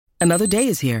Another day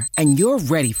is here, and you're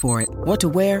ready for it. What to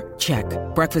wear? Check.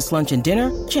 Breakfast, lunch, and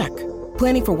dinner? Check.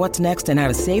 Planning for what's next and how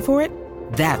to save for it?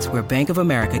 That's where Bank of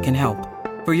America can help.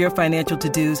 For your financial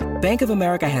to-dos, Bank of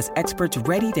America has experts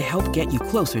ready to help get you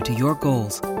closer to your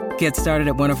goals. Get started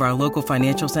at one of our local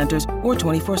financial centers or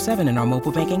 24/7 in our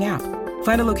mobile banking app.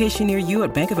 Find a location near you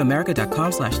at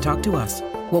bankofamerica.com/talktous.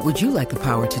 What would you like the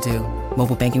power to do?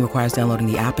 Mobile banking requires downloading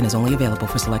the app and is only available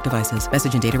for select devices.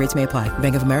 Message and data rates may apply.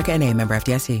 Bank of America N.A., member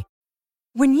FDIC.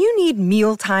 When you need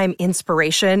mealtime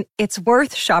inspiration, it's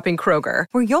worth shopping Kroger,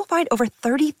 where you'll find over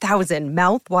 30,000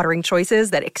 mouth-watering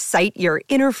choices that excite your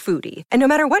inner foodie. And no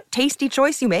matter what tasty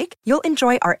choice you make, you'll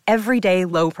enjoy our everyday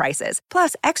low prices,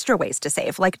 plus extra ways to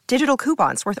save, like digital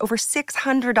coupons worth over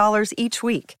 $600 each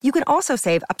week. You can also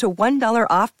save up to $1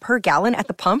 off per gallon at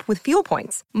the pump with fuel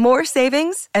points. More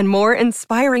savings and more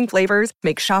inspiring flavors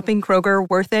make shopping Kroger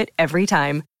worth it every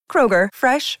time. Kroger,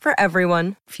 fresh for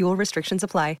everyone. Fuel restrictions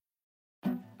apply.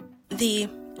 The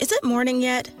 "is it morning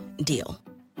yet?" deal.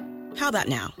 How about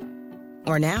now?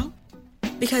 Or now?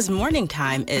 Because morning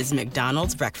time is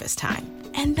McDonald's breakfast time.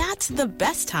 And that's the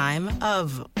best time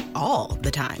of all the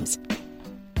times.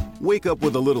 Wake up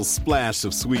with a little splash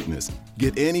of sweetness.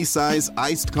 Get any size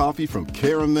iced coffee from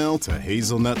caramel to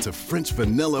hazelnut to French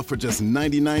vanilla for just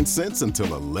 99 cents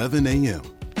until 11 a.m.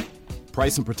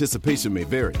 Price and participation may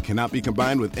vary. Cannot be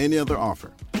combined with any other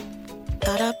offer.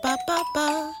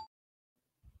 Ba-da-ba-ba-ba.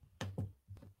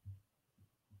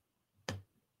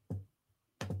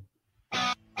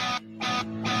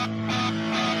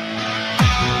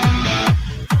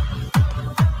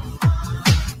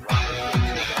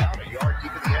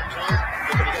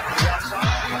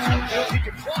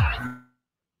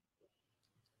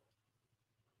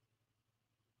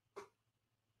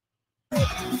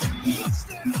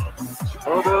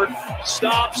 Herbert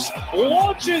stops,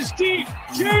 launches deep.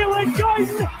 Jalen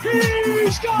Guyton,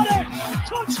 he's got it!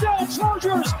 Touchdown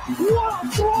Chargers! What a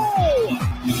throw!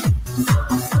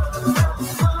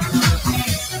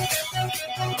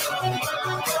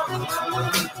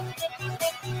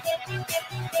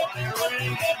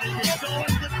 Firing, and it's going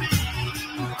to be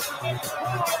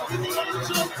in the end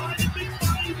zone by the big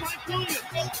body, Mike Williams.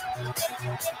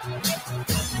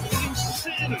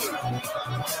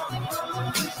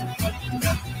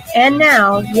 And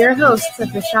now, your hosts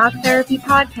of the Shock Therapy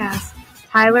Podcast,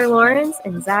 Tyler Lawrence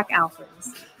and Zach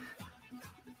Alphons.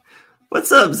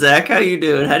 What's up, Zach? How you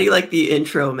doing? How do you like the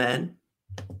intro, man?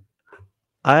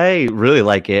 I really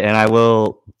like it, and I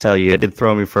will tell you, it did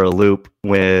throw me for a loop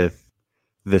with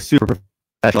the super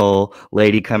professional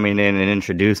lady coming in and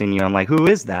introducing you. I'm like, who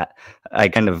is that? I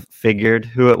kind of figured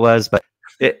who it was, but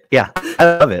I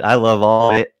love it. I love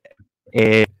all it.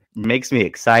 It makes me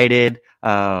excited.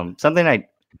 Something I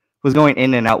was going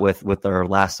in and out with our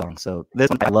last song. So this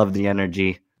one, I love the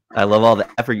energy. I love all the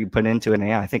effort you put into it. And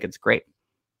yeah, I think it's great.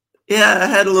 Yeah, I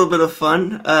had a little bit of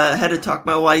fun. I had to talk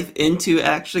my wife into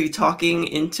actually talking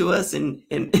into us and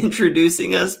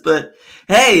introducing us. But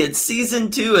hey, it's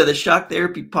season 2 of the Shock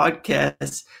Therapy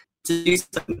Podcast. To do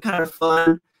something kind of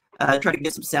fun, try to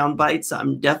get some sound bites.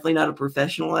 I'm definitely not a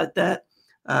professional at that,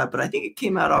 but I think it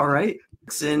came out all right.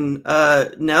 And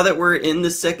now that we're in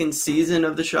the second season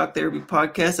of the Shock Therapy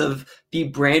Podcast of the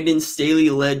Brandon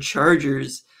Staley-led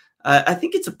Chargers, I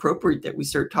think it's appropriate that we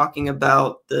start talking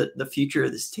about the future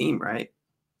of this team, right?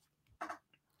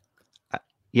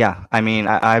 Yeah, I mean,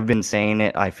 I've been saying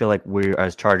it. I feel like we're,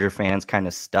 as Charger fans, kind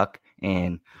of stuck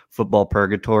in football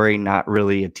purgatory, not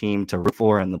really a team to root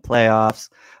for in the playoffs.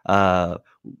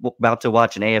 About to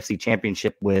watch an AFC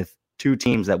championship with 2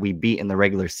 teams that we beat in the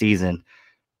regular season.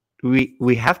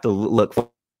 We have to look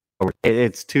forward.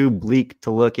 It's too bleak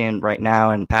to look in right now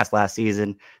and past last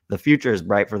season. The future is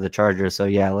bright for the Chargers. So,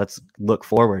 yeah, let's look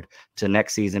forward to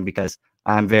next season because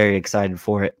I'm very excited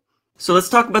for it. So let's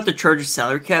talk about the Chargers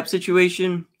salary cap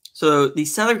situation. So the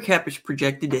salary cap is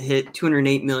projected to hit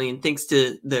 $208 million thanks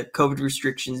to the COVID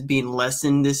restrictions being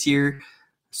lessened this year.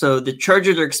 So the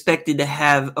Chargers are expected to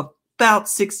have about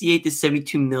 $68 to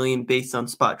 $72 million based on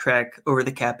Spot Track over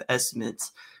the cap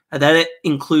estimates. That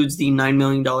includes the $9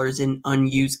 million in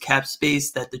unused cap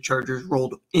space that the Chargers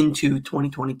rolled into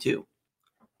 2022.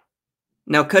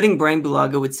 Now, cutting Brian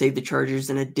Bulaga would save the Chargers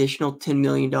an additional $10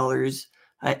 million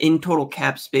in total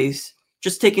cap space.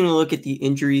 Just taking a look at the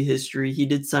injury history, he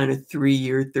did sign a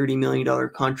 3-year, $30 million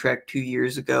contract 2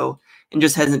 years ago and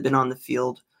just hasn't been on the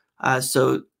field.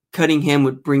 So cutting him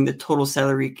would bring the total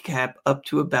salary cap up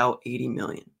to about $80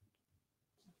 million.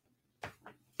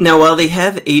 Now, while they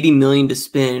have $80 million to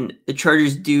spend, the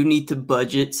Chargers do need to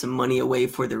budget some money away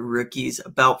for the rookies,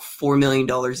 about $4 million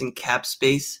in cap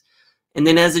space. And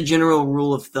then as a general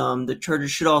rule of thumb, the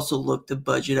Chargers should also look to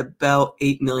budget about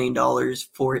 $8 million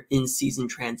for in-season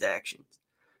transactions.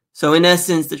 So in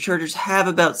essence, the Chargers have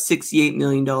about $68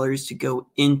 million to go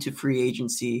into free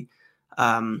agency.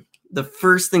 The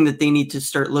first thing that they need to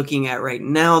start looking at right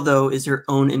now, though, is their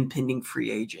own impending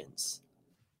free agents.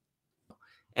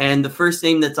 And the first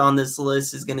name that's on this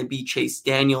list is going to be Chase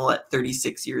Daniel at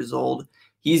 36 years old.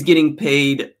 He's getting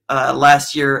paid.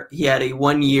 Last year, he had a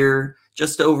 1 year,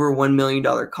 just over $1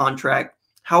 million contract.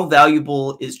 How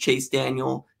valuable is Chase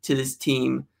Daniel to this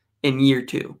team in year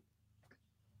 2?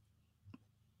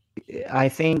 I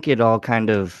think it kind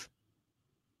of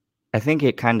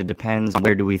depends on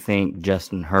where do we think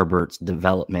Justin Herbert's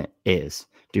development is.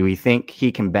 Do we think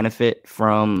he can benefit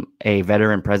from a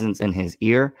veteran presence in his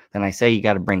ear? Then I say you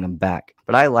got to bring him back.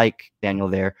 But I like Daniel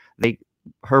there.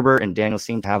 Herbert and Daniel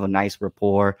seem to have a nice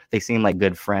rapport. They seem like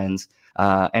good friends.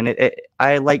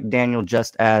 I like Daniel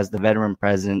just as the veteran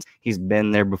presence. He's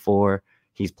been there before.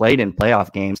 He's played in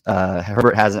playoff games.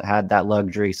 Herbert hasn't had that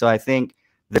luxury. So I think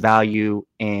the value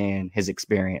in his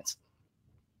experience.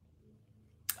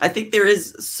 I think there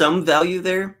is some value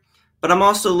there, but I'm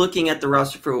also looking at the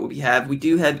roster for what we have. We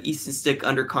do have Easton Stick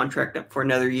under contract up for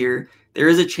another year. There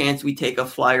is a chance we take a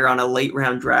flyer on a late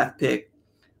round draft pick.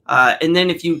 And then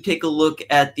if you take a look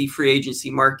at the free agency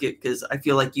market, because I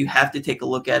feel like you have to take a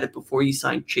look at it before you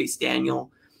sign Chase Daniel,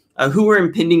 who are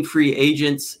impending free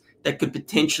agents that could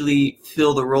potentially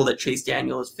fill the role that Chase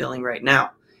Daniel is filling right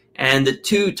now. And the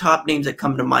two top names that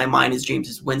come to my mind is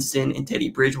Jameis Winston and Teddy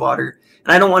Bridgewater.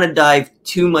 And I don't want to dive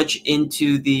too much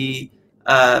into the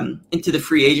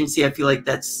free agency. I feel like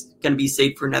that's going to be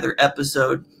saved for another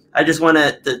episode. I just want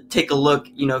to take a look.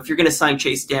 If you're going to sign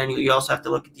Chase Daniel, you also have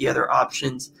to look at the other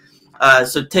options.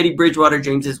 So Teddy Bridgewater,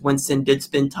 Jameis Winston did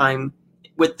spend time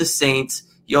with the Saints.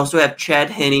 You also have Chad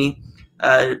Henne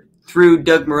through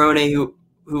Doug Marrone,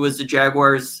 who was the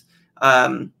Jaguars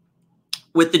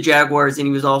with the Jaguars, and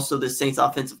he was also the Saints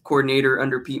offensive coordinator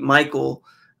under Pete Michael.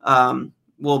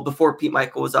 Before Pete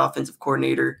Michael was offensive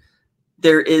coordinator.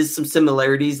 There is some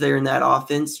similarities there in that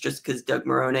offense just because Doug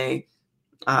Marrone,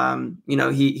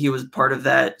 he was part of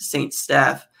that Saints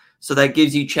staff. So that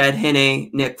gives you Chad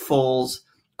Henne, Nick Foles,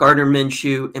 Gardner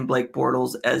Minshew, and Blake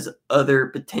Bortles as other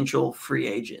potential free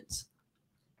agents.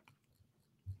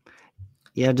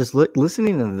 Yeah, just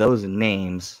listening to those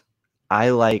names, I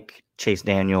like Chase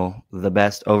Daniel the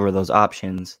best over those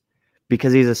options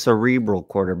because he's a cerebral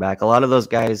quarterback. A lot of those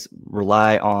guys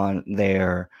rely on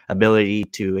their ability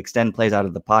to extend plays out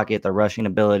of the pocket, their rushing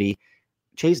ability.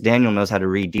 Chase Daniel knows how to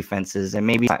read defenses, and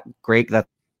maybe not great, that's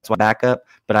why backup,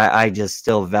 but I just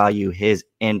still value his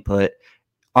input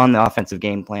on the offensive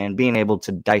game plan, being able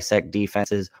to dissect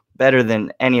defenses better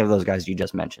than any of those guys you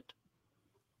just mentioned.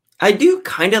 I do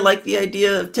kind of like the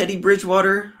idea of Teddy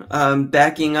Bridgewater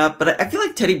backing up, but I feel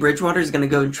like Teddy Bridgewater is going to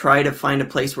go and try to find a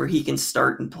place where he can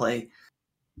start and play.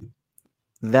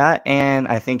 That, and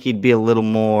I think he'd be a little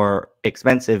more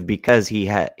expensive because he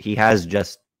has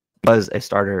just was a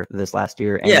starter this last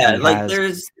year. And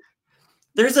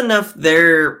there's enough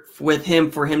there with him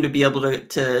for him to be able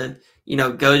to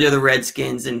go to the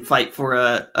Redskins and fight for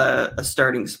a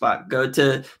starting spot. Go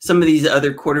to some of these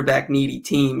other quarterback needy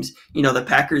teams. The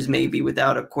Packers may be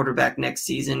without a quarterback next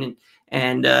season,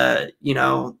 and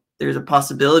there's a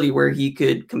possibility where he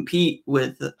could compete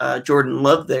with Jordan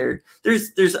Love there.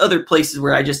 There's other places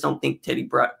where I just don't think Teddy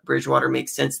Bridgewater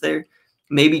makes sense there.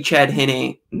 Maybe Chad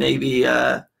Henne.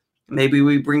 Maybe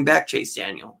we bring back Chase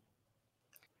Daniel.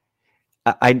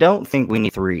 I don't think we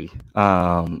need 3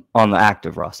 on the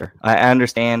active roster. I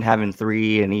understand having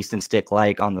 3 and Easton Stick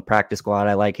on the practice squad.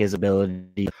 I like his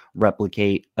ability to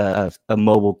replicate a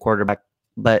mobile quarterback,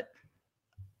 but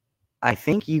I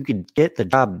think you could get the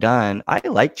job done. I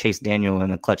like Chase Daniel in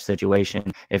a clutch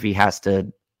situation if he has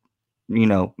to,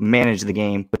 manage the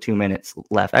game with 2 minutes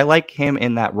left. I like him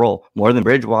in that role more than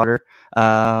Bridgewater.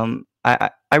 I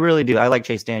really do. I like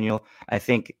Chase Daniel. I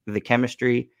think the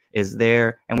chemistry is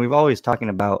there. And we've always talking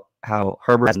about how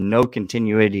Herbert has no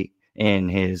continuity in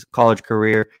his college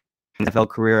career, NFL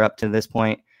career up to this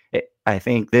point. I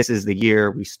think this is the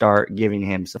year we start giving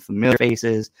him some familiar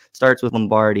faces. Starts with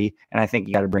Lombardi, and I think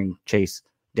you got to bring Chase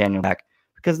Daniel back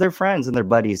because they're friends and they're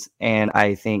buddies. And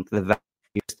I think the value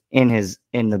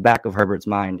in the back of Herbert's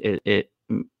mind, it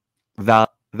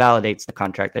validates the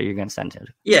contract that you're going to send him.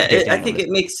 Yeah, I think it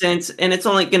makes sense, and it's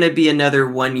only going to be another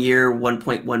 1 year,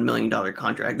 $1.1 million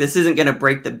contract. This isn't going to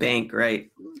break the bank, right?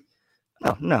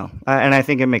 No, and I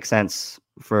think it makes sense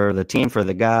for the team, for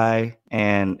the guy,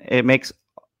 and it makes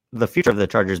the future of the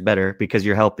Chargers better because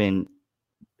you're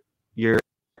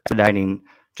expediting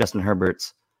Justin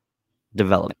Herbert's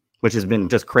development. which has been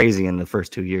just crazy in the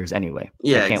first 2 years anyway.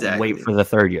 Yeah, I can't exactly. wait for the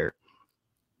third year.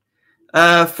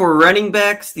 For running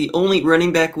backs, the only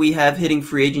running back we have hitting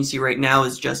free agency right now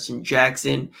is Justin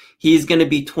Jackson. He's going to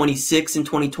be 26 in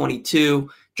 2022.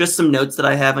 Just some notes that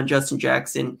I have on Justin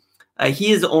Jackson.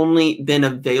 He has only been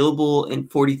available in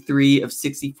 43 of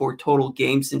 64 total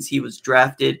games since he was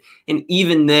drafted. And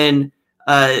even then,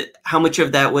 how much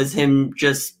of that was him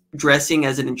just dressing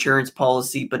as an insurance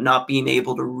policy but not being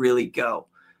able to really go?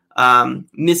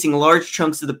 Missing large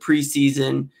chunks of the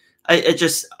preseason.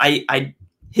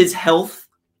 His health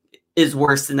is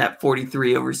worse than that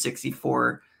 43 over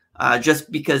 64,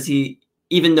 just because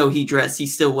even though he dressed, he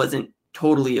still wasn't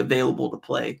totally available to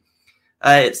play.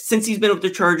 Since he's been with the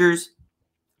Chargers,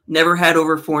 never had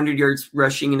over 400 yards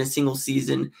rushing in a single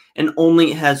season and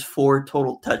only has 4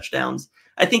 total touchdowns.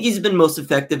 I think he's been most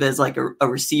effective as like a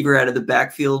receiver out of the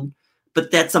backfield, but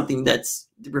that's something that's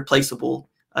replaceable.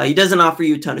 He doesn't offer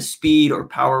you a ton of speed or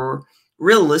power.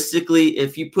 Realistically,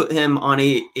 if you put him on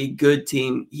a good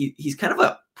team, he's kind of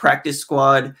a practice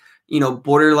squad,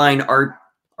 borderline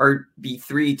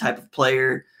RB3 type of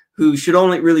player who should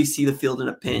only really see the field in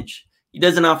a pinch. He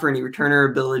doesn't offer any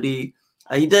returner ability.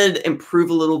 He did improve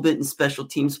a little bit in special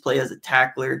teams play as a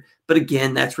tackler, but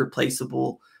again, that's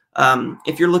replaceable.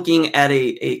 If you're looking at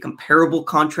a comparable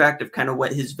contract of kind of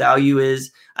what his value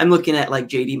is, I'm looking at like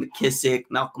J.D. McKissick,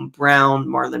 Malcolm Brown,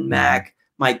 Marlon Mack,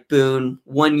 Mike Boone,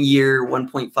 1 year,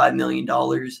 $1.5 million.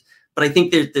 But I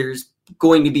think that there's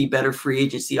going to be better free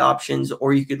agency options,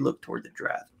 or you could look toward the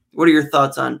draft. What are your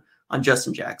thoughts on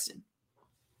Justin Jackson?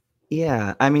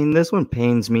 Yeah, I mean, this one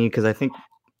pains me because I think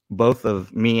both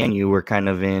of me and you were kind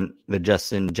of in the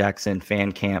Justin Jackson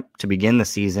fan camp to begin the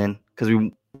season because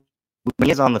when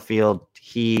he's on the field,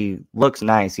 he looks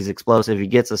nice. He's explosive. He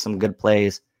gets us some good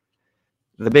plays.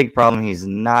 The big problem, he's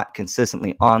not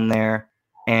consistently on there.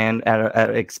 And at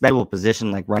an expendable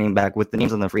position like running back with the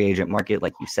names on the free agent market,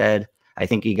 like you said, I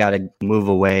think you got to move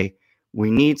away. We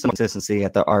need some consistency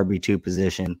at the RB2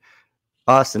 position.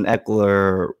 Austin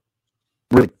Eckler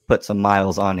really put some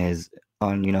miles on his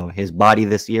body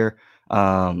this year.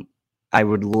 I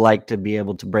would like to be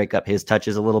able to break up his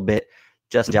touches a little bit.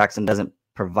 Justin Jackson doesn't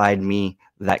provide me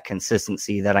that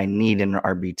consistency that I need in an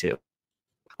RB2.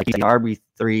 Like he's an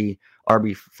RB3,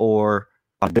 RB4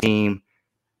 on the team.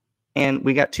 And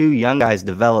we got 2 young guys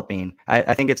developing.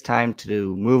 I think it's time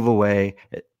to move away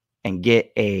and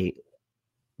get a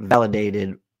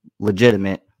validated,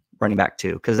 legitimate running back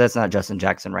too, because that's not Justin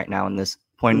Jackson right now in this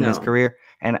point in his career.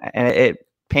 And it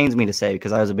pains me to say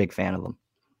because I was a big fan of him.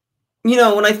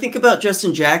 When I think about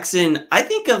Justin Jackson, I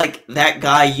think of like that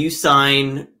guy you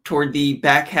sign toward the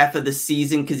back half of the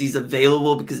season because he's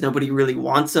available because nobody really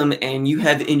wants him and you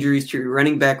have injuries to your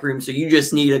running back room. So you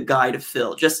just need a guy to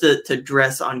fill just to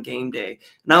dress on game day.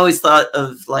 And I always thought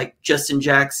of like Justin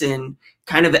Jackson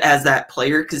kind of as that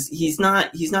player because he's not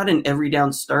an every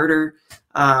down starter.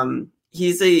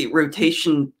 He's a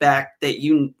rotation back that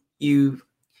you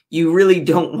really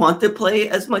don't want to play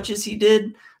as much as he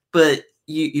did, but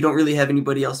you don't really have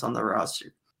anybody else on the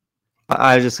roster.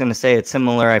 I was just going to say it's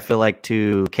similar, I feel like,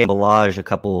 to Kay Balaj a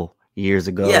couple years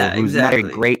ago. Yeah, who's exactly.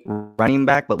 not a great running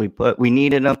back, but we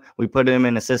needed him. We put him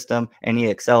in a system, and he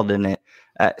excelled in it.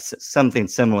 Something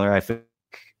similar, I feel,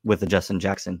 with the Justin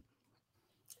Jackson.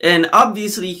 And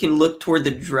obviously, you can look toward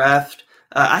the draft.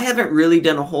 I haven't really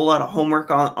done a whole lot of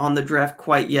homework on the draft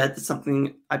quite yet. That's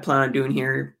something I plan on doing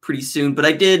here pretty soon. But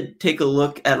I did take a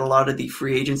look at a lot of the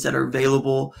free agents that are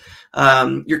available.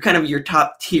 Your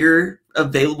top tier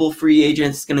available free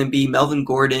agents is going to be Melvin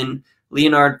Gordon,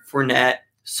 Leonard Fournette,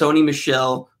 Sony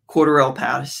Michel, Cordarrelle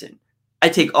Patterson. I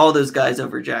take all those guys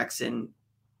over Jackson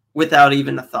without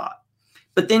even a thought.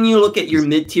 But then you look at your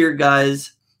mid-tier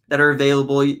guys that are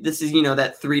available. This is,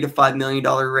 that $3 to $5 million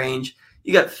range.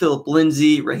 You got Philip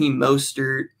Lindsay, Raheem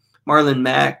Mostert, Marlon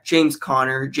Mack, James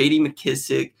Conner, J.D.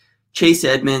 McKissick, Chase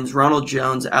Edmonds, Ronald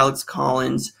Jones, Alex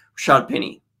Collins, Rashad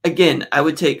Penny. Again, I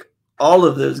would take all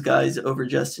of those guys over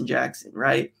Justin Jackson,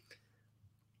 right?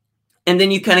 And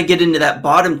then you kind of get into that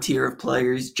bottom tier of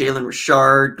players, Jalen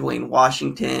Richard, Dwayne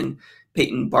Washington,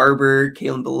 Peyton Barber,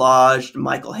 Kalen Ballage,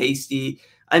 Michael Hasty.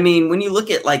 I mean, when you look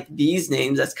at like these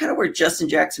names, that's kind of where Justin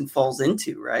Jackson falls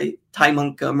into, right? Ty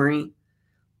Montgomery.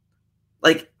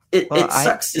 Like it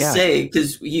sucks to say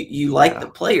because you like the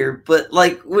player, but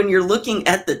like when you're looking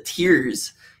at the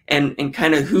tiers and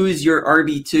kind of who's your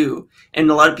RB2,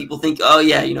 and a lot of people think, oh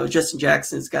yeah, Justin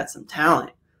Jackson's got some talent,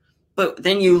 but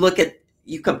then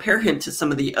you compare him to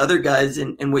some of the other guys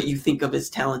and what you think of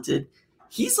as talented,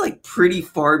 he's like pretty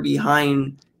far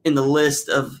behind in the list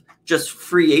of just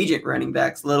free agent running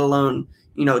backs, let alone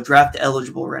draft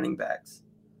eligible running backs.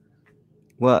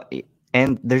 Well,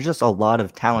 and there's just a lot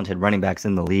of talented running backs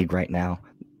in the league right now.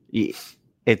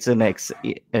 It's an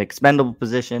expendable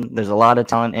position. There's a lot of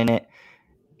talent in it.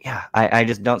 Yeah, I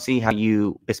just don't see how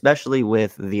you, especially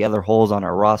with the other holes on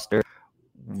our roster,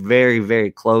 very, very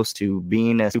close to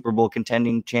being a Super Bowl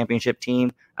contending championship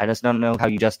team. I just don't know how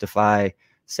you justify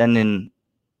sending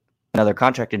another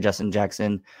contract to Justin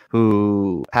Jackson,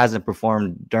 who hasn't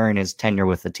performed during his tenure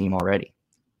with the team already.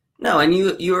 No, and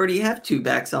you already have 2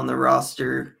 backs on the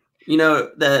roster,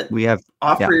 that We have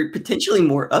offer potentially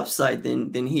more upside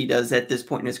than he does at this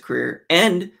point in his career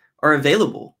and are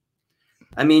available.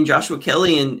 I mean, Joshua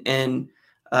Kelly and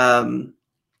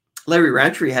Larry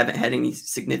Roundtree haven't had any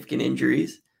significant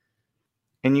injuries.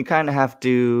 And you kind of have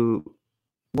to,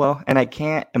 and I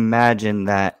can't imagine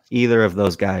that either of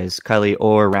those guys, Kelly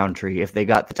or Roundtree, if they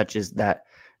got the touches that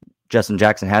Justin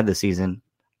Jackson had this season,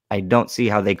 I don't see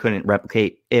how they couldn't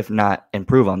replicate, if not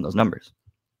improve on those numbers.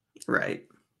 Right.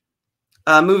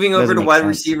 Moving over to wide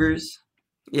receivers.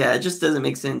 Yeah, it just doesn't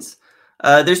make sense.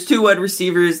 There's 2 wide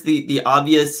receivers, the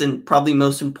obvious and probably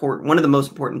one of the most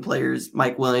important players,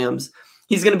 Mike Williams.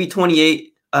 He's going to be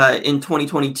 28 in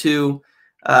 2022.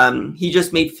 He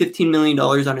just made $15 million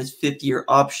on his 5th-year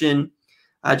option.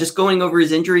 Just going over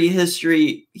his injury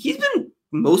history, he's been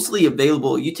mostly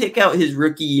available. You take out his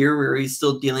rookie year where he's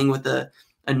still dealing with a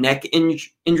neck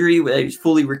injury that he's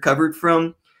fully recovered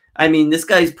from. I mean, this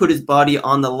guy's put his body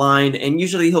on the line, and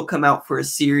usually he'll come out for a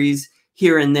series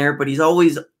here and there, but he's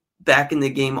always back in the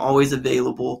game, always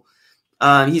available.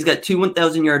 He's got 2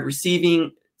 1,000-yard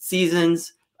receiving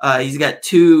seasons. He's got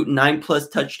 2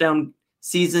 9+ touchdown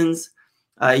seasons.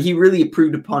 He really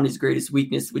improved upon his greatest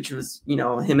weakness, which was,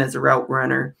 him as a route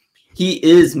runner. He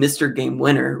is Mr. Game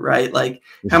Winner, right? Like,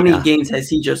 how many games has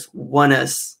he just won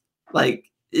us?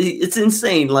 Like, it's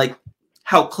insane, like,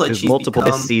 how clutch he's multiple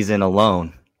become. This season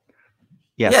alone.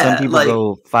 Yeah, some people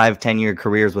go 5-10-year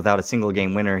careers without a single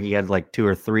game winner. He had like 2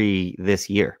 or 3 this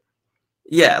year.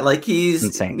 Yeah, like he's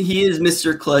insane. He is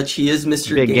Mr. Clutch. He is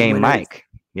Mr. Big game winner. Mike.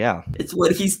 Yeah. It's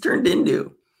what he's turned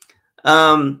into.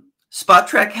 Spot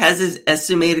Track has his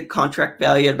estimated contract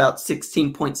value at about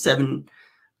 $16.7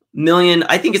 million.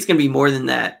 I think it's going to be more than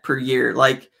that per year.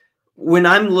 Like, when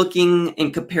I'm looking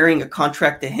and comparing a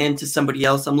contract to him to somebody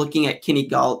else, I'm looking at Kenny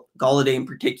Golladay in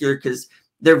particular, because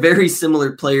they're very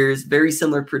similar players, very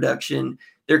similar production.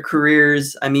 Their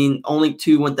careers, I mean, only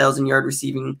 2 1,000-yard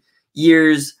receiving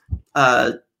years.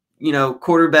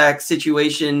 Quarterback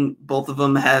situation, both of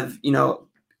them have,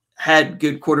 had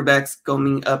good quarterbacks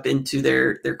going up into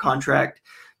their contract.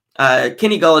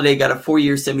 Kenny Golladay got a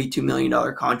 4-year, $72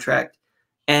 million contract.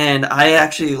 And I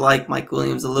actually like Mike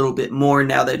Williams a little bit more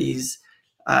now that he's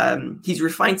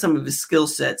refined some of his skill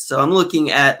sets. So I'm looking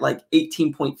at like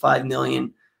 $18.5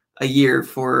 million a year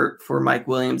for Mike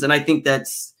Williams. And I think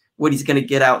that's what he's going to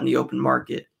get out in the open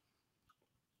market.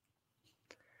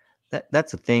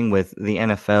 That's the thing with the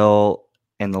NFL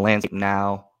and the landscape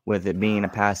now, with it being a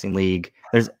passing league.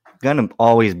 There's going to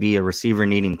always be a receiver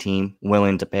needing team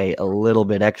willing to pay a little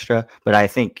bit extra. But I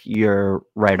think you're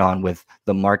right on with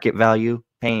the market value,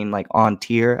 paying like on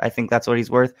tier. I think that's what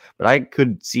he's worth. But I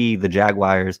could see the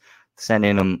Jaguars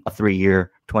sending him a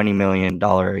 3-year, $20 million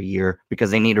a year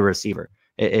because they need a receiver.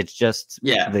 It's just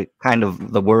the kind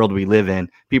of the world we live in.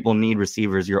 People need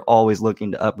receivers. You're always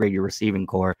looking to upgrade your receiving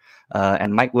core.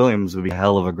 And Mike Williams would be a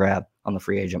hell of a grab on the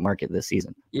free agent market this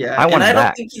season. Yeah, I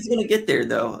don't think he's going to get there,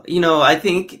 though. I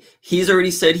think he's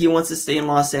already said he wants to stay in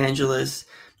Los Angeles.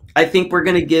 I think we're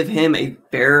going to give him a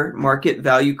fair market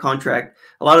value contract.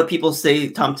 A lot of people say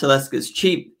Tom Telesco is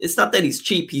cheap. It's not that he's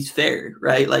cheap. He's fair,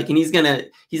 right? Like, and he's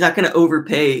not going to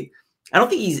overpay. I don't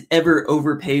think he's ever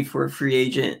overpaid for a free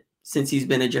agent since he's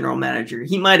been a general manager.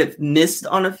 He might have missed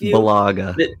on a few.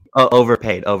 Bulaga.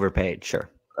 Overpaid, sure.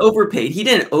 Overpaid. He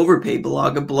didn't overpay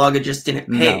Bulaga. Bulaga just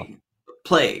didn't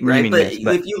play, right? But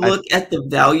if you look at the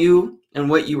value and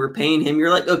what you were paying him,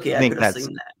 you're like, okay, I could have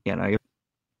seen that.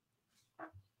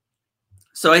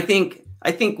 So I think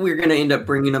we're going to end up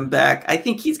bringing him back. I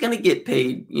think he's going to get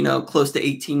paid, close to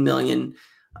 $18 million.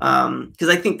 Because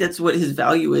I think that's what his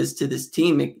value is to this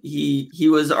team. He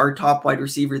was our top wide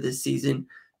receiver this season,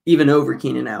 even over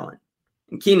Keenan Allen.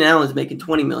 And Keenan Allen is making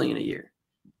 $20 million a year.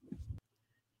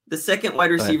 The second wide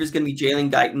receiver is going to be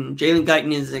Jalen Guyton. Jalen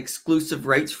Guyton is an exclusive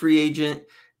rights free agent.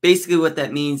 Basically what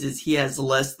that means is he has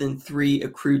less than 3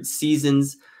 accrued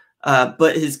seasons,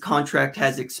 but his contract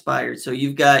has expired. So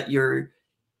you've got your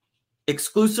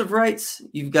exclusive rights,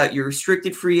 you've got your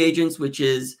restricted free agents, which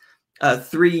is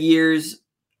 3 years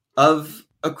of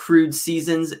accrued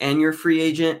seasons and your free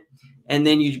agent. And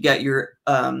then you've got your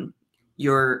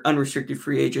unrestricted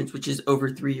free agents, which is over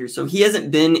 3 years. So he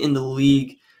hasn't been in the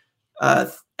league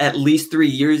at least 3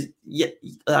 years yet.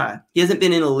 He hasn't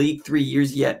been in the league 3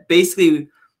 years yet. Basically,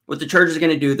 what the Chargers are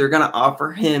going to do, they're going to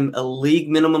offer him a league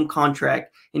minimum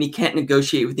contract, and he can't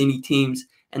negotiate with any teams.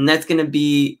 And that's going to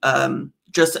be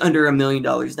just under $1 million,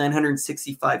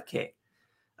 $965K.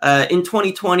 In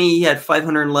 2020, he had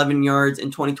 511 yards.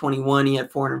 In 2021, he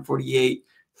had 448,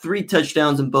 3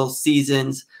 touchdowns in both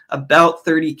seasons, about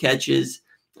 30 catches.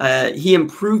 He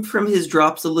improved from his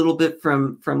drops a little bit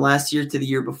from last year to the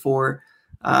year before.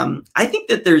 I think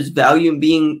that there's value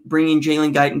in bringing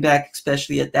Jalen Guyton back,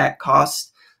 especially at that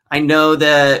cost. I know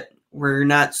that we're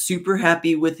not super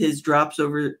happy with his drops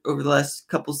over the last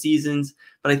couple seasons,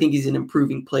 but I think he's an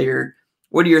improving player.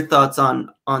 What are your thoughts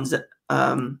on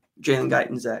Jalen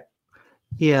Guyton, Zach?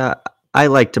 Yeah, I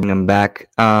like to bring him back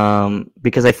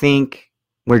because I think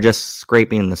we're just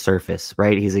scraping the surface,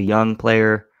 right? He's a young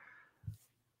player,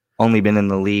 only been in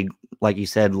the league, like you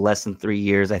said, less than 3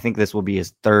 years. I think this will be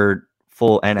his third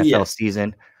full NFL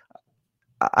season.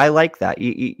 I like that.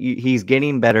 He's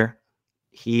getting better.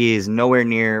 He is nowhere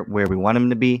near where we want him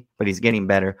to be, but he's getting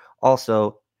better.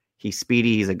 Also, he's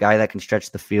speedy. He's a guy that can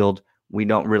stretch the field. We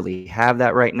don't really have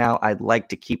that right now. I'd like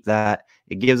to keep that.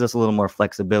 It gives us a little more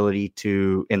flexibility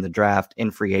in the draft, in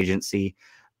free agency,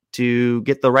 to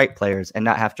get the right players and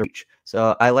not have to reach.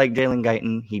 So I like Jalen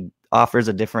Guyton. He offers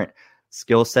a different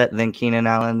skill set than Keenan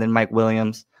Allen, than Mike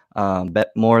Williams,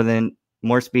 but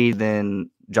more speed than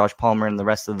Josh Palmer and the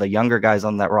rest of the younger guys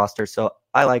on that roster. So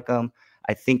I like him.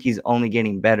 I think he's only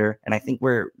getting better, and I think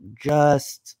we're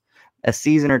just a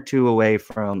season or two away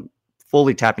from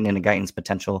fully tapping into Guyton's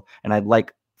potential, and I'd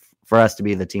like for us to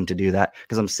be the team to do that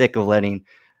because I'm sick of letting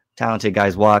talented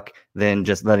guys walk than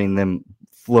just letting them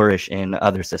flourish in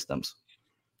other systems.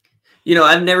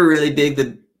 I've never really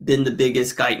been the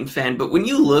biggest Guyton fan, but when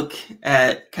you look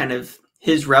at kind of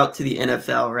his route to the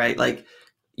NFL, right, like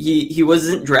he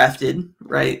wasn't drafted,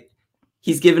 right?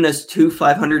 He's given us 2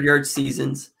 500-yard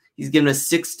seasons. He's given us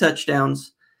 6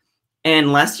 touchdowns.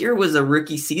 And last year was a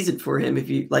rookie season for him, if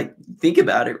you think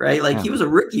about it, right? He was a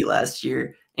rookie last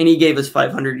year, and he gave us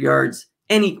 500 yards,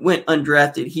 and he went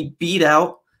undrafted. He beat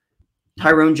out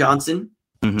Tyrone Johnson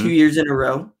 2 years in a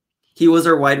row. He was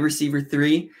our wide receiver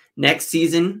 3. Next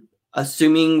season,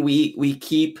 assuming we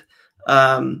keep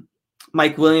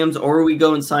Mike Williams, or we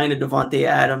go and sign a Devontae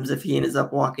Adams if he ends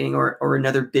up walking, or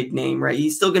another big name, right?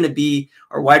 He's still going to be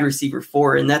our wide receiver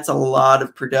 4, and that's a lot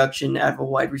of production out of a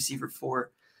wide receiver 4.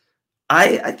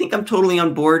 I think I'm totally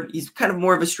on board. He's kind of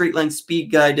more of a straight line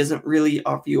speed guy, doesn't really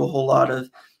offer you a whole lot of,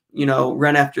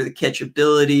 run after the catch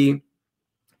ability,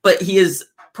 but he is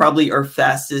probably our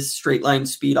fastest straight line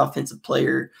speed offensive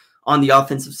player on the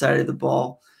offensive side of the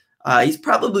ball. He's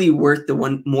probably worth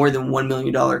more than $1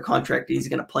 million contract he's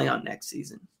going to play on next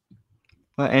season.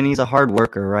 Well, and he's a hard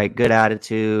worker, right? Good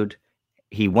attitude.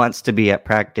 He wants to be at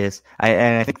practice.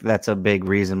 And I think that's a big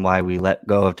reason why we let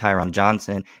go of Tyrone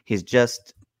Johnson. He's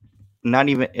just not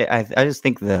even. I just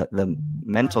think the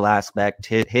mental aspect,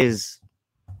 his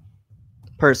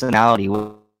personality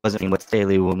wasn't what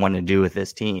Staley would want to do with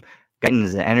this team. Guyton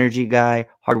is an energy guy,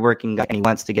 hardworking guy, and he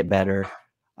wants to get better.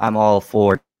 I'm all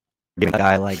for giving a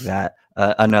guy like that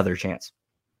another chance.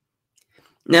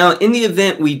 Now, in the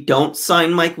event we don't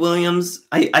sign Mike Williams,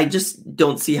 I just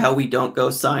don't see how we don't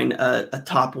go sign a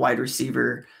top wide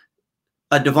receiver,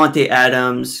 a Devontae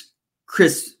Adams,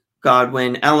 Chris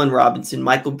Godwin, Allen Robinson,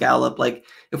 Michael Gallup.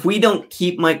 If we don't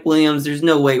keep Mike Williams, there's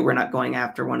no way we're not going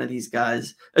after one of these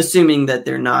guys, assuming that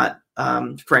they're not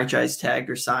franchise tagged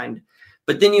or signed.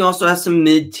 But then you also have some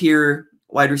mid-tier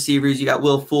wide receivers. You got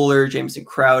Will Fuller, Jameson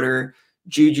Crowder,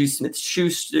 Juju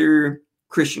Smith-Schuster,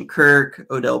 Christian Kirk,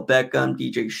 Odell Beckham,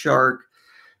 DJ Shark,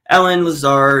 Allen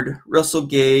Lazard, Russell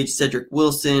Gage, Cedric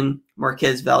Wilson,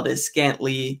 Marquez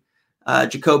Valdez-Scantling,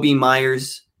 Jacoby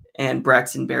Myers, and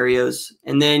Braxton Berrios.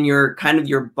 And then your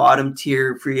bottom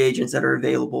tier free agents that are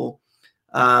available.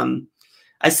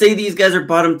 I say these guys are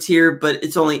bottom tier, but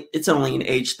it's only an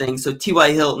age thing. So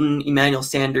T.Y. Hilton, Emmanuel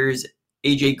Sanders,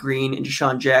 AJ Green, and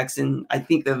Deshaun Jackson, I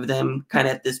think of them kind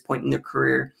of at this point in their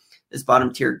career as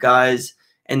bottom tier guys.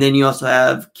 And then you also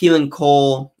have Keelan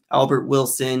Cole, Albert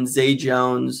Wilson, Zay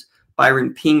Jones,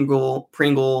 Byron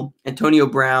Pringle, Antonio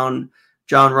Brown,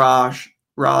 John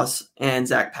Ross, and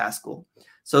Zach Pascal.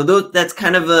 So that's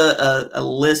kind of a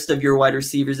list of your wide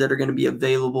receivers that are going to be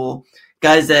available.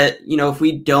 Guys that, if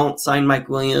we don't sign Mike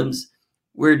Williams,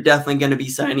 we're definitely going to be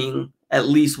signing at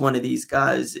least one of these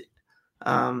guys.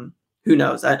 Who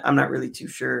knows? I'm not really too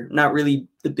sure. Not really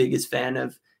the biggest fan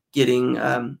of getting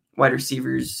wide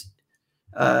receivers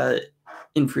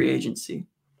in free agency.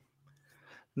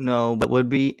 No, but would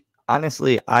be,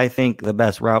 honestly, I think the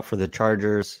best route for the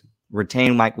Chargers,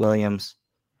 retain Mike Williams,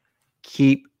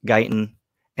 keep Guyton,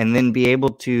 and then be able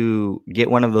to get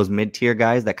one of those mid-tier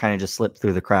guys that kind of just slip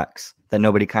through the cracks that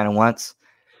nobody kind of wants,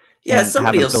 Yeah, and have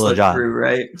somebody him will fill a slip job. through,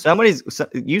 right?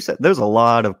 You said there's a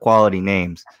lot of quality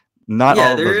names. Not Yeah,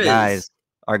 all of there those is. guys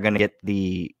are going to get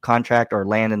the contract or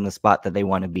land in the spot that they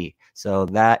want to be. So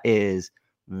that is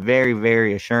very,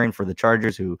 very assuring for the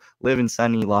Chargers, who live in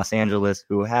sunny Los Angeles,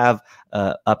 who have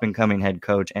an up-and-coming head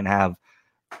coach and have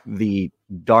the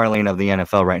darling of the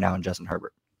NFL right now in Justin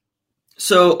Herbert.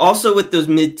 So also with those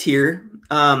mid-tier,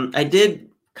 I did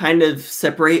kind of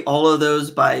separate all of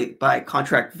those by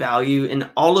contract value, and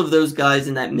all of those guys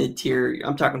in that mid-tier,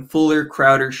 I'm talking Fuller,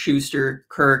 Crowder, Schuster,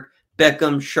 Kirk,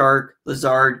 Beckham, Shark,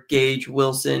 Lazard, Gage,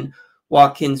 Wilson,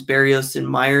 Watkins, Berrios, and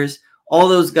Myers. All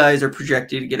those guys are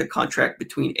projected to get a contract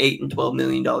between $8 and $12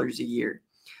 million a year.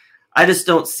 I just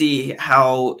don't see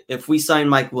how, if we sign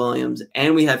Mike Williams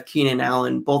and we have Keenan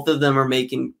Allen, both of them are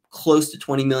making close to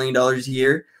 $20 million a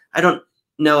year. I don't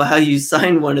know how you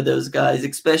sign one of those guys,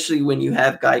 especially when you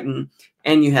have Guyton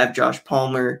and you have Josh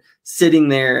Palmer sitting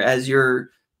there as your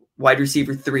wide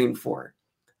receiver 3 and 4.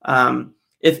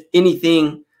 If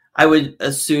anything, I would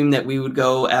assume that we would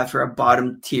go after a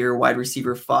bottom tier wide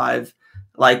receiver 5,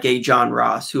 like a John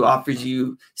Ross, who offers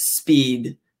you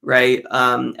speed, right?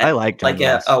 I like John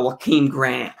Ross. A Joaquin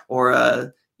Grant, or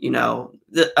a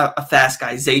fast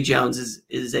guy. Zay Jones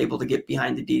is able to get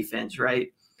behind the defense,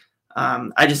 right?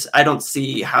 I don't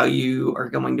see how you are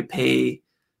going to pay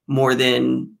more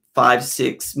than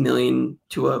 $5-6 million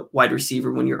to a wide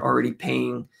receiver when you're already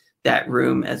paying that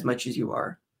room as much as you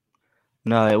are.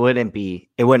 No, it wouldn't be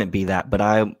that.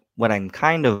 But what I'm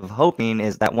kind of hoping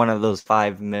is that one of those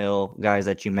 $5 million guys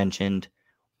that you mentioned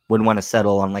would want to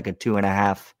settle on like a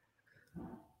 2.5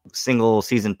 single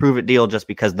season prove it deal, just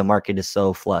because the market is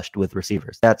so flushed with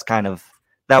receivers. That was kind of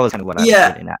what I was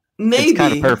getting at. Maybe. It's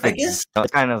kind of perfect. I guess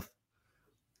it's kind of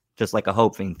just like a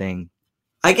hoping thing.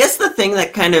 I guess the thing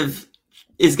that kind of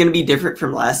is going to be different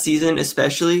from last season,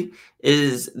 especially,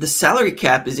 is the salary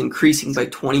cap is increasing by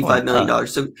 $25 million.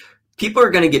 So people are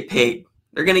going to get paid.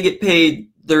 They're going to get paid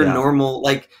their normal,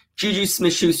 like Juju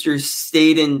Smith-Schuster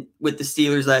stayed in with the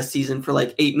Steelers last season for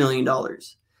like $8 million.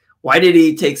 Why did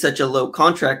he take such a low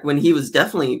contract when he was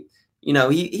definitely,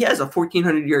 he has a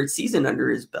 1,400-yard season under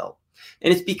his belt?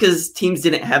 And it's because teams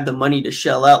didn't have the money to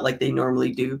shell out like they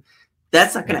normally do.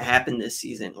 That's not going to happen this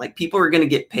season. Like, people are going to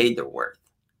get paid their worth.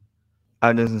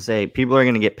 I was going to say, people are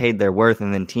going to get paid their worth,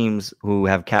 and then teams who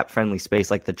have cap-friendly space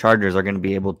like the Chargers are going to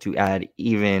be able to add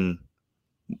even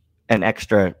an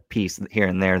extra piece here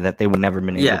and there that they would never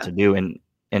been able to do in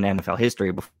NFL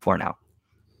history before now.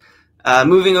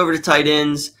 Moving over to tight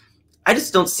ends, I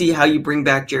just don't see how you bring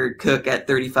back Jared Cook at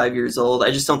 35 years old.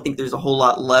 I just don't think there's a whole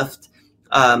lot left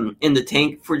in the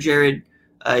tank for Jared.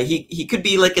 He could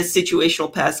be like a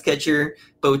situational pass catcher,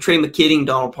 but with Trey McKitty,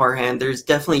 Donald Parham, there's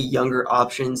definitely younger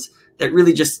options that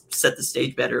really just set the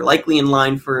stage better. Likely in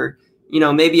line for,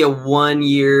 maybe a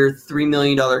 1-year, $3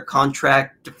 million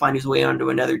contract to find his way onto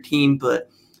another team. But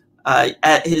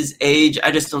at his age,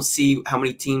 I just don't see how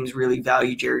many teams really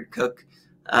value Jared Cook.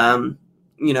 When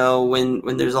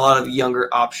there's a lot of younger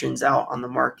options out on the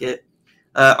market.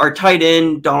 Our tight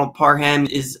end, Donald Parham,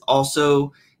 is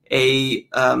also a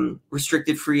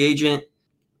restricted free agent,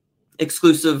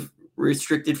 exclusive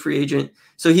restricted free agent.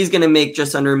 So he's going to make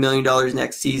just under $1 million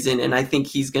next season, and I think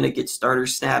he's going to get starter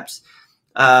snaps.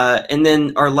 And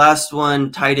then our last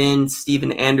one, tight end,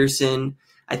 Steven Anderson.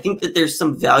 I think that there's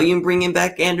some value in bringing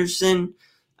back Anderson,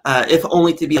 if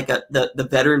only to be like the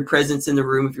veteran presence in the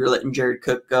room if you're letting Jared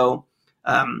Cook go.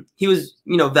 He was,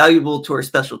 valuable to our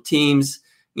special teams,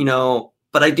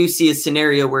 but I do see a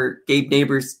scenario where Gabe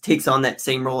Neighbors takes on that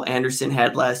same role Anderson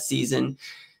had last season.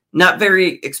 Not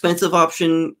very expensive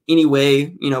option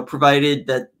anyway, provided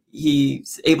that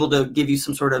he's able to give you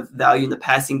some sort of value in the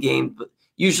passing game. But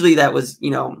usually that was,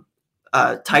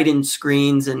 tight end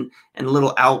screens and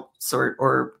little outs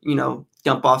or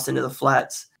dump offs into the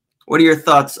flats. What are your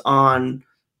thoughts on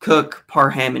Cook,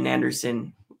 Parham, and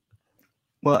Anderson?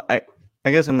 Well, I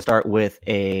guess I'm going to start with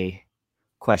a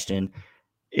question.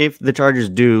 If the Chargers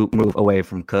do move away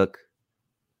from Cook,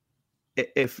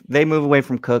 if they move away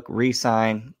from Cook,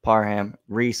 re-sign Parham,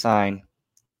 re-sign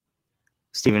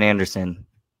Steven Anderson,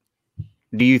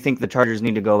 do you think the Chargers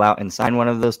need to go out and sign one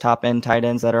of those top-end tight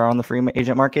ends that are on the free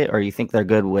agent market, or you think they're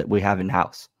good with what we have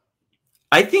in-house?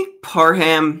 I think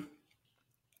Parham,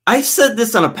 I said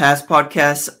this on a past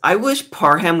podcast, I wish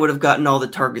Parham would have gotten all the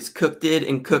targets Cook did,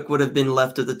 and Cook would have been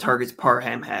left of the targets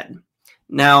Parham had.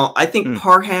 Now, I think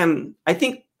Parham,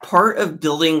 part of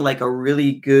building like a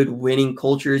really good winning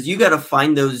culture is you got to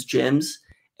find those gems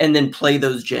and then play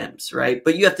those gems, right?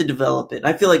 But you have to develop it. And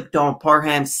I feel like Donald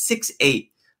Parham, 6'8",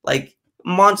 like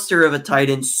monster of a tight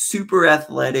end, super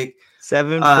athletic.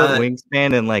 7-foot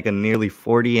wingspan and like a nearly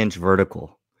 40-inch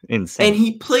vertical. Insane. And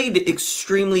he played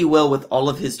extremely well with all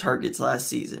of his targets last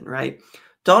season, right?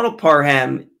 Donald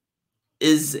Parham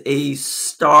is a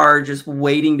star just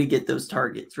waiting to get those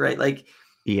targets, right? Like,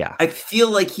 yeah, I feel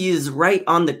like he is right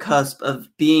on the cusp of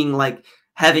being like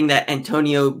having that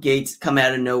Antonio Gates come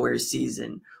out of nowhere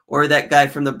season, or that guy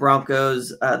from the Broncos,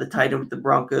 the tight end with the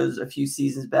Broncos a few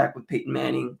seasons back with Peyton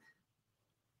Manning.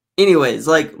 Anyways,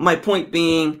 like my point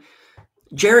being,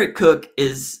 Jared Cook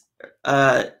is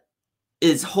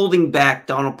holding back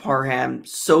Donald Parham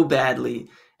so badly,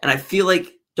 and I feel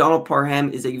like Donald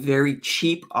Parham is a very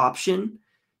cheap option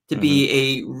to be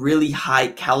a really high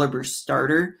caliber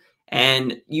starter.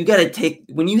 And you got to take,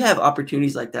 when you have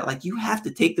opportunities like that, like you have to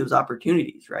take those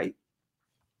opportunities, right?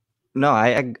 No,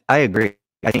 I agree.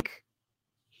 I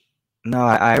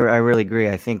really agree.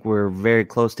 I think we're very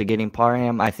close to getting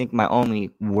Parham. I think my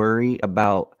only worry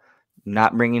about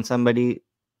not bringing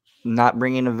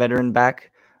a veteran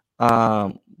back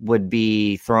would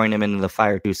be throwing him into the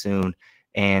fire too soon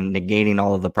and negating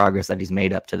all of the progress that he's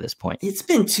made up to this point. It's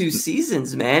been 2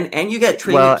 seasons, man. And you got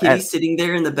Trey McKitty sitting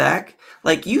there in the back.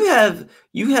 Like you have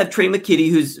Trey McKitty,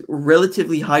 who's a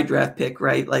relatively high draft pick,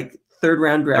 right? Like third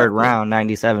round,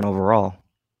 97 overall.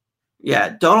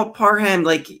 Yeah. Donald Parham,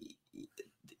 like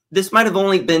this might have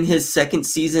only been his second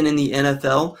season in the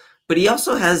NFL, but he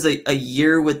also has a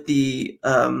year with the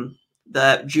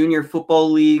that junior football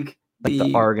league, like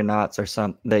the Argonauts or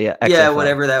something. Yeah,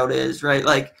 whatever that is, right?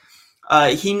 Like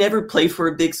he never played for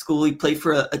a big school. He played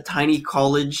for a tiny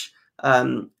college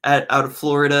out of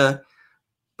Florida.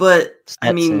 But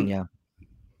I mean,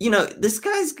 this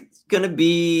guy's going to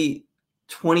be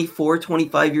 24,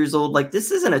 25 years old. Like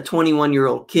this isn't a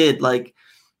 21-year-old kid. Like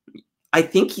I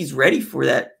think he's ready for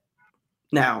that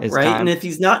now, right? And if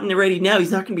he's not ready now, he's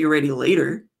not going to be ready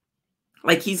later.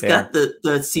 Like he's got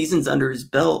the seasons under his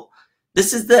belt.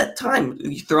 This is that time.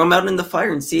 You throw him out in the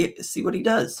fire and see what he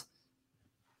does.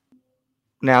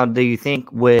 Now, do you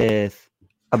think with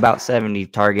about 70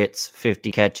 targets,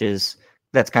 50 catches,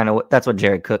 that's what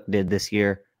Jared Cook did this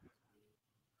year?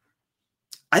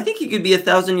 I think he could be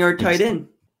 1,000-yard tight end.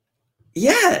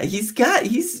 Yeah, he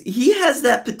has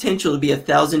that potential to be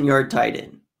 1,000-yard tight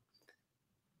end.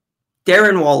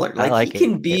 Darren Waller, he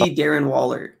can be Darren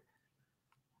Waller.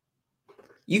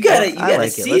 You gotta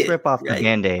see it. Let's rip off the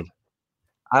Band-Aid.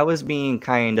 I was being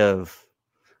kind of,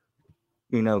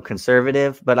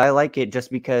 conservative, but I like it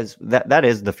just because that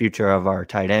is the future of our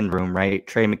tight end room, right?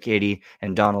 Trey McKitty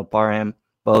and Donald Parham,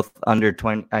 both under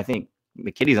 20. I think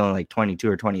McKitty's only like 22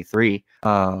 or 23.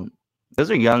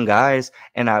 Those are young guys,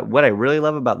 and what I really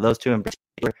love about those two in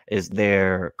particular is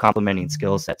their complementing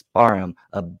skill sets. Parham,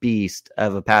 a beast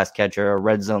of a pass catcher, a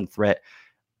red zone threat,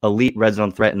 elite red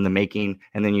zone threat in the making,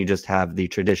 and then you just have the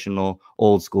traditional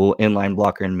old school inline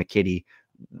blocker in McKitty.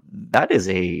 That is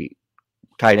a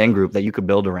tight end group that you could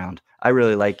build around. I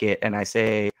really like it, and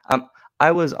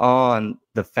I was on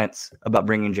the fence about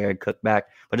bringing Jared Cook back,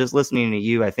 but just listening to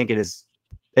you, I think it's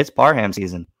Parham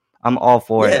season. I'm all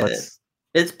for it.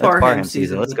 It's Parham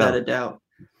season without a doubt.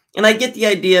 And I get the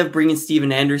idea of bringing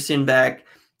Steven Anderson back.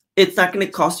 It's not going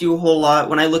to cost you a whole lot.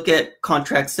 When I look at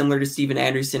contracts similar to Steven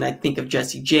Anderson, I think of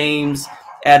Jesse James,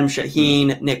 Adam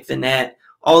Shaheen, Nick Vannett.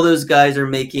 All those guys are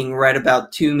making right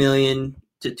about $2 million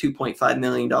to $2.5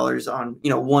 million on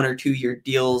 1 or 2 year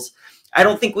deals. I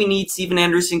don't think we need Steven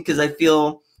Anderson because I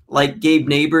feel like Gabe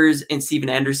Neighbors and Steven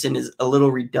Anderson is a little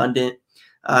redundant.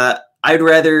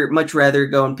 I'd much rather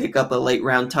go and pick up a late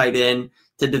round tight end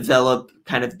to develop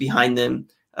kind of behind them.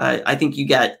 I think you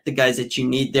got the guys that you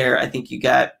need there. I think you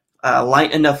got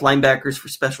enough linebackers for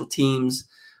special teams.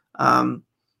 I'm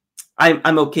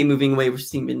okay moving away with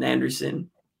Steven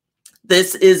Anderson.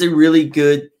 This is a really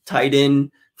good tight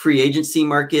end free agency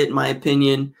market, in my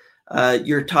opinion.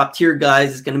 Your top tier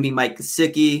guys is going to be Mike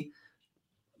Gesicki,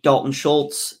 Dalton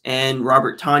Schultz, and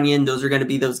Robert Tonyan. Those are going to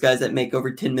be those guys that make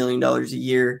over $10 million a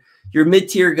year. Your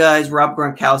mid-tier guys, Rob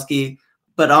Gronkowski.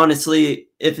 But honestly,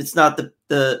 if it's not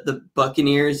the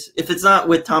Buccaneers, if it's not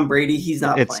with Tom Brady, he's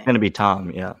not playing. It's going to be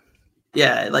Tom, yeah.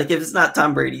 Yeah, like if it's not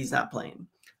Tom Brady, he's not playing.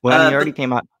 Well, he already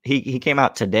came out. He came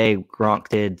out today, Gronk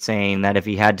did, saying that if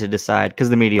he had to decide, because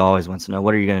the media always wants to know,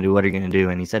 what are you going to do? What are you going to do?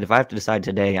 And he said, if I have to decide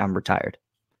today, I'm retired.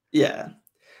 Yeah.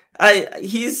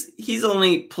 He's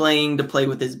only playing to play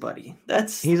with his buddy.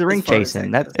 He's a ring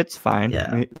chasing. It's fine.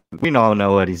 Yeah. We all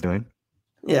know what he's doing.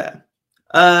 Yeah.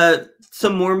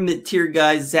 Some more mid-tier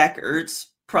guys, Zach Ertz,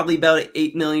 probably about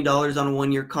 $8 million on a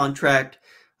 1 year contract.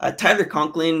 Tyler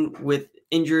Conklin with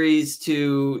injuries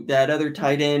to that other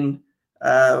tight end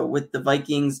with the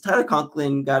Vikings, Tyler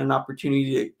Conklin got an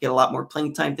opportunity to get a lot more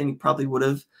playing time than he probably would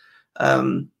have.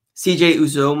 CJ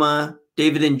Uzoma,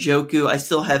 David Njoku, I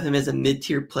still have him as a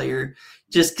mid-tier player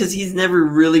just because he's never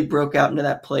really broke out into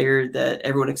that player that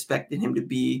everyone expected him to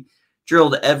be.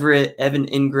 Gerald Everett, Evan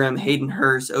Ingram, Hayden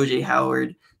Hurst, OJ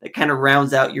Howard, that kind of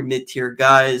rounds out your mid-tier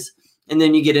guys. And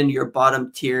then you get into your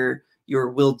bottom tier, your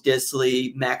Will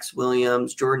Disley, Max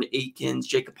Williams, Jordan Akins,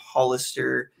 Jacob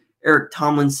Hollister, Eric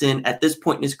Tomlinson, at this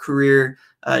point in his career,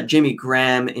 Jimmy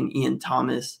Graham, and Ian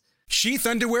Thomas. Sheath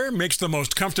Underwear makes the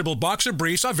most comfortable boxer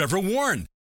briefs I've ever worn.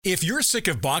 If you're sick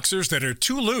of boxers that are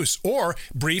too loose or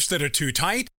briefs that are too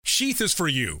tight, Sheath is for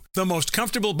you. The most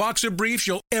comfortable boxer briefs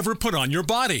you'll ever put on your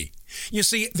body. You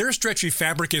see, their stretchy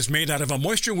fabric is made out of a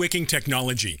moisture-wicking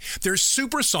technology. They're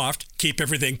super soft, keep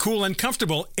everything cool and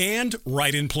comfortable, and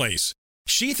right in place.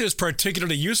 Sheath is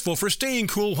particularly useful for staying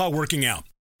cool while working out.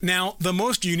 Now, the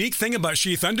most unique thing about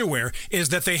Sheath Underwear is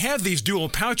that they have these dual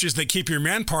pouches that keep your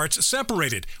man parts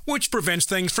separated, which prevents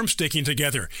things from sticking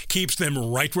together, keeps them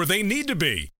right where they need to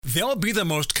be. They'll be the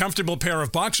most comfortable pair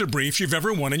of boxer briefs you've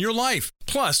ever worn in your life.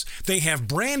 Plus, they have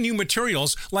brand new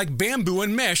materials like bamboo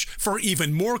and mesh for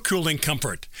even more cooling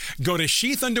comfort. Go to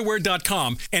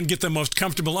sheathunderwear.com and get the most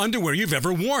comfortable underwear you've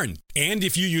ever worn. And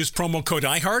if you use promo code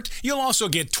iHeart, you'll also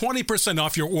get 20%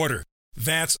 off your order.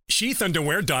 That's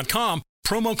sheathunderwear.com.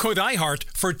 Promo code iHeart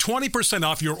for 20%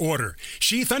 off your order.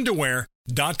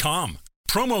 sheathunderwear.com.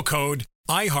 Promo code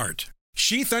iHeart.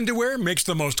 Sheath Underwear makes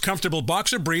the most comfortable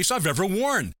boxer briefs I've ever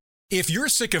worn. If you're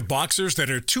sick of boxers that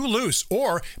are too loose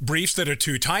or briefs that are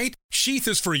too tight, Sheath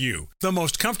is for you. The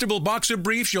most comfortable boxer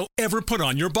briefs you'll ever put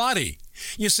on your body.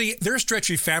 You see, their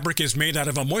stretchy fabric is made out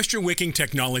of a moisture-wicking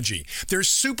technology. They're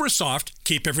super soft,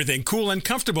 keep everything cool and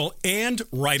comfortable, and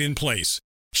right in place.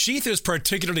 Sheath is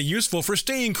particularly useful for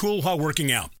staying cool while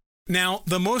working out. Now,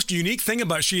 the most unique thing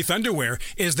about Sheath Underwear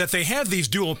is that they have these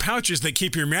dual pouches that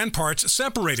keep your man parts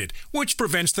separated, which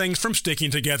prevents things from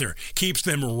sticking together, keeps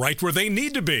them right where they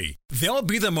need to be. They'll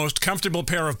be the most comfortable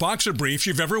pair of boxer briefs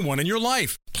you've ever worn in your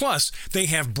life. Plus, they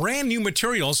have brand new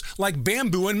materials like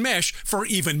bamboo and mesh for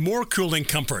even more cooling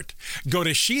comfort. Go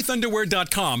to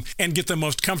sheathunderwear.com and get the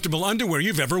most comfortable underwear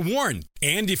you've ever worn.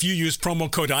 And if you use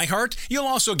promo code iHeart, you'll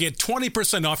also get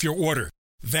 20% off your order.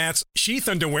 That's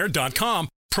sheathunderwear.com.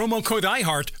 Promo code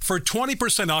iHeart for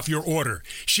 20% off your order.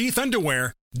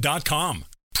 sheathunderwear.com.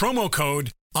 Promo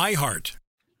code iHeart.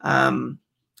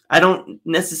 I don't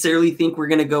necessarily think we're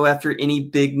going to go after any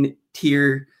big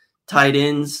tier tight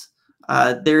ends.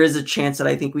 There is a chance that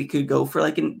I think we could go for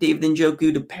like a David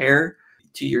Njoku to pair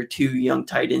to your two young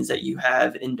tight ends that you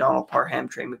have in Donald Parham,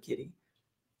 Trey McKitty.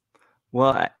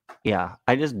 Well,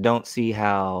 I just don't see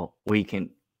how we can,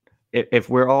 if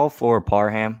we're all for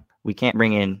Parham, we can't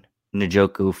bring in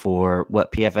Njoku for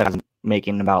what PFF is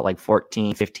making about like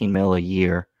 14, 15 mil a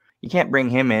year. You can't bring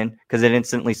him in because it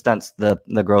instantly stunts the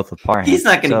growth of Parham. He's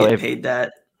not going to get paid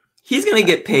that. He's going to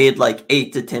get paid like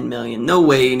 8 to 10 million. No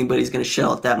way anybody's going to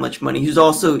shell out that much money. He's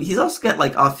also got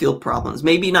like off-field problems.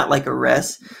 Maybe not like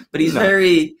arrests, but he's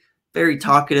very, very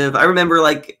talkative. I remember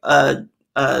like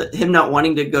him not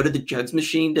wanting to go to the jugs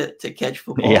machine to catch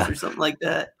footballs or something like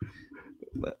that.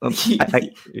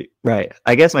 Right.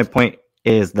 I guess my point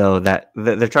is, though, that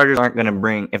the Chargers aren't going to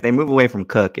bring, if they move away from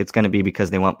Cook, it's going to be because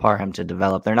they want Parham to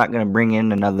develop. They're not going to bring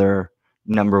in another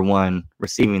number one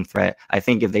receiving threat. I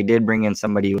think if they did bring in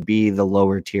somebody, it would be the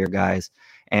lower tier guys.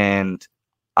 And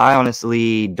I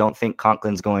honestly don't think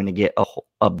Conklin's going to get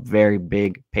a very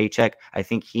big paycheck. I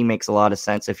think he makes a lot of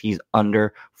sense if he's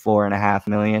under $4.5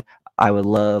 million. I would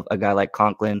love a guy like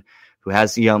Conklin who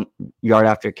has yard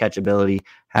after catch ability,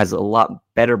 has a lot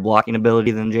better blocking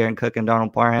ability than Jaron Cook and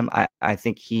Donald Parham. I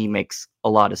think he makes a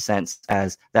lot of sense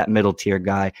as that middle tier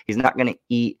guy. He's not going to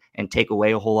eat and take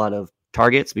away a whole lot of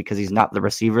targets because he's not the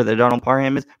receiver that Donald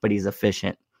Parham is, but he's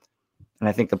efficient. And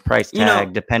I think the price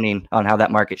tag, depending on how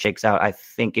that market shakes out, I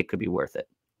think it could be worth it.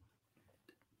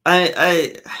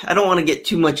 I don't want to get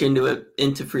too much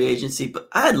into free agency, but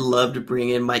I'd love to bring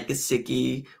in Mike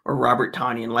Gesicki or Robert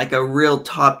Tonyan, like a real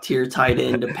top tier tight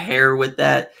end to pair with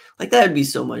that. Like that would be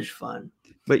so much fun.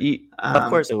 But of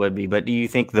course it would be. But do you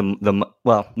think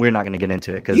well, we're not going to get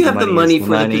into it because you have the money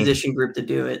for the position group to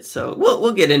do it. So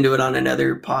we'll get into it on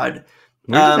another pod.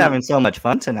 We're just having so much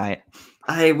fun tonight.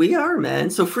 We are, man.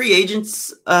 So free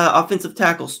agents, offensive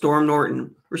tackle Storm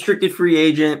Norton, restricted free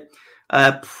agent.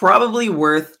 Probably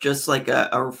worth just like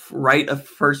a right of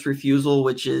first refusal,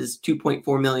 which is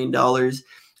 $2.4 million.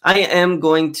 I am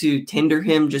going to tender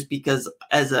him just because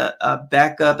as a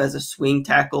backup, as a swing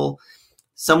tackle,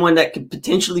 someone that could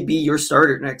potentially be your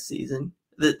starter next season.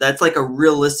 that's like a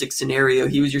realistic scenario.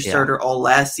 He was your starter all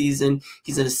last season.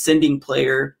 He's an ascending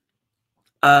player,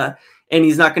 and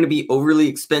he's not going to be overly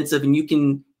expensive, and you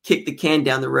can kick the can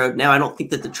down the road. Now, I don't think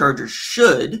that the Chargers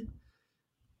should,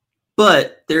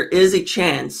 but there is a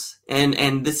chance,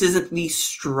 and this isn't the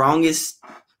strongest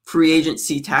free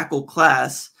agency tackle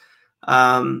class.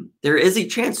 There is a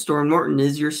chance Storm Norton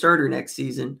is your starter next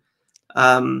season.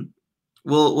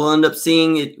 We'll end up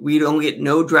seeing it. We don't get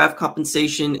no draft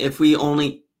compensation if we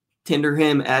only tender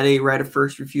him at a right of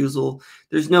first refusal.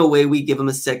 There's no way we give him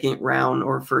a second round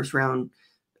or first round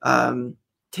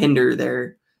tender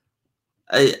there.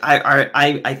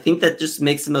 I think that just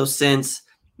makes the most sense.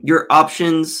 Your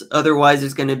options otherwise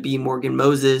is going to be Morgan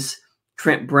Moses,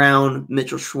 Trent Brown,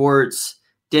 Mitchell Schwartz,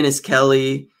 Dennis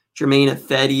Kelly, Jermaine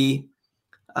Ifedi,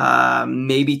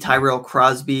 maybe Tyrell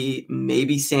Crosby,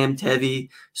 maybe Sam Tevy.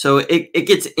 So it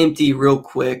gets empty real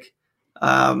quick,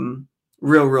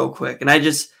 real quick. And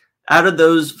out of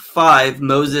those 5,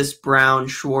 Moses, Brown,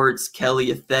 Schwartz, Kelly,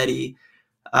 Ifedi,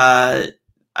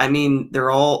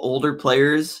 they're all older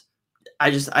players.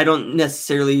 I don't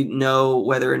necessarily know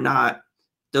whether or not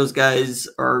those guys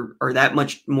are that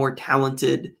much more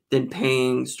talented than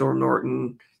paying Storm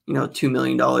Norton, $2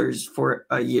 million for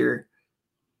a year.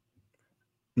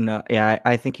 No, yeah,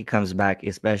 I think he comes back,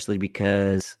 especially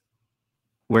because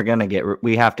we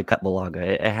have to cut Bulaga.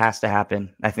 It has to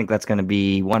happen. I think that's going to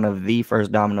be one of the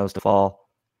first dominoes to fall.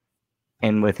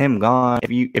 And with him gone,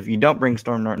 if you don't bring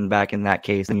Storm Norton back in that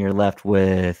case, then you're left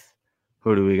with,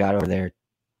 who do we got over there?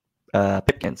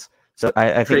 Pipkins. So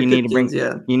I think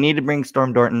you need to bring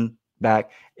Storm Norton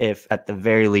back, if at the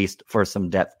very least for some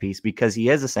depth piece, because he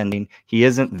is ascending. He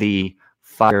isn't the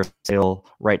fire sale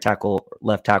right tackle,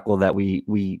 left tackle that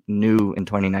we knew in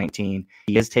 2019.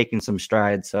 He is taking some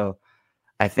strides. So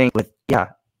I think the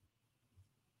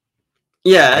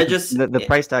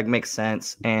price tag makes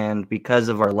sense, and because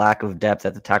of our lack of depth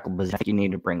at the tackle position, you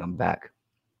need to bring him back.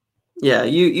 Yeah,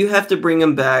 you have to bring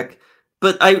him back.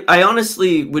 But I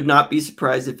honestly would not be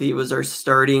surprised if he was our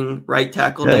starting right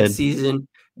tackle next season.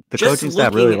 The coaching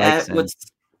staff really likes him.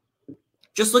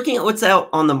 Just looking at what's out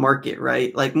on the market,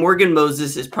 right? Like Morgan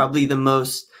Moses is probably the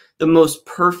most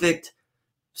perfect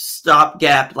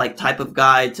stopgap like type of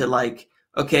guy to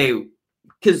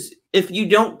because if you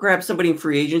don't grab somebody in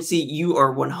free agency, you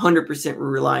are 100%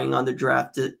 relying on the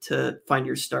draft to find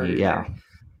your starter. Yeah. There.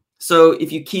 So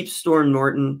if you keep Storm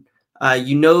Norton,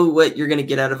 you know what you're going to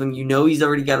get out of him. You know he's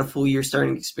already got a full year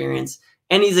starting experience,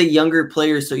 and he's a younger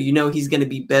player, so you know he's going to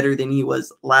be better than he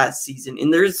was last season.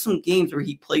 And there's some games where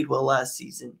he played well last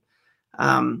season.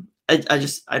 I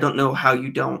don't know how you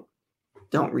don't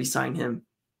re-sign him.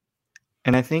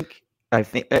 And I think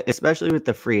especially with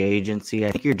the free agency,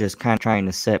 I think you're just kind of trying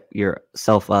to set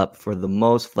yourself up for the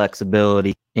most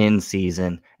flexibility in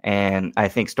season. And I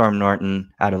think Storm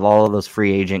Norton, out of all of those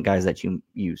free agent guys that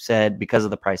you said, because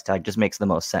of the price tag, just makes the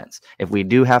most sense. If we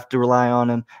do have to rely on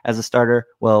him as a starter,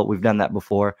 well, we've done that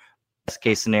before. Best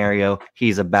case scenario,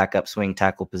 he's a backup swing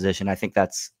tackle position. I think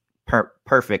that's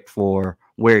perfect for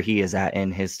where he is at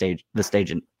in the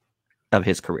stage of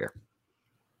his career.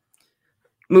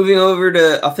 Moving over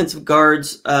to offensive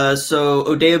guards, so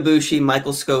Oday Abushi,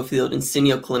 Michael Schofield, and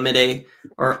Senio Clemede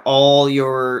are all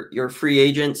your free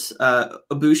agents.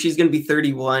 Abushi is going to be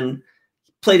 31.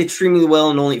 Played extremely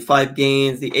well in only 5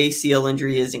 games. The ACL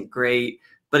injury isn't great,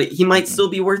 but he might still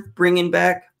be worth bringing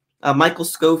back. Michael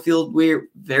Schofield, we're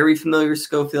very familiar with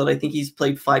Schofield. I think he's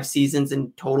played 5 seasons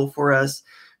in total for us.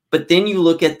 But then you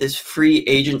look at this free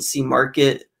agency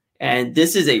market, and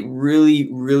this is a really,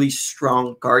 really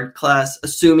strong guard class,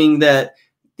 assuming that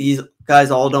these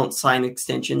guys all don't sign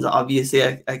extensions. Obviously,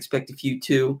 I expect a few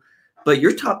too. But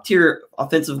your top tier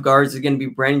offensive guards are going to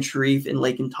be Brandon Sharif and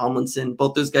Laken Tomlinson.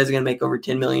 Both those guys are going to make over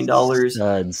 $10 million.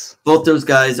 Studs. Both those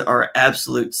guys are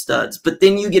absolute studs. But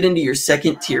then you get into your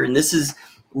second tier, and this is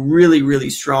really,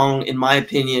 really strong, in my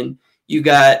opinion. You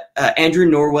got Andrew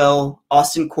Norwell,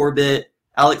 Austin Corbett,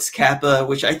 Alex Kappa,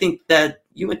 which I think that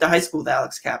you went to high school with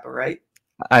Alex Kappa, right?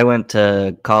 I went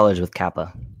to college with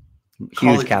Kappa.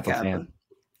 Huge Kappa fan.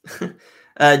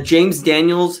 James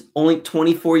Daniels, only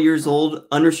 24 years old,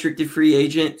 unrestricted free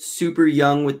agent, super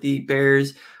young with the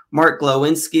Bears. Mark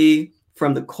Glowinski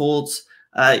from the Colts.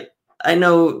 I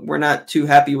know we're not too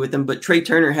happy with him, but Trey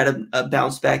Turner had a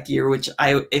bounce back year, which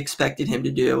I expected him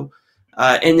to do.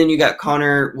 And then you got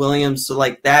Connor Williams. So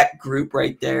like that group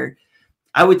right there,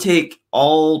 I would take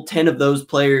all 10 of those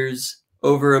players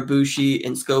over Abushi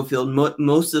and Schofield.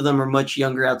 Most of them are much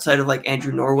younger outside of like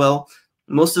Andrew Norwell.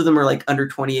 Most of them are like under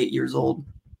 28 years old.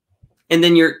 And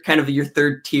then you're kind of your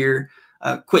third tier,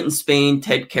 Quentin Spain,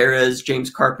 Ted Karras, James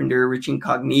Carpenter, Rich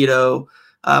Incognito,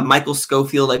 Michael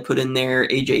Schofield I put in there,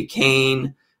 AJ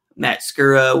Kane, Matt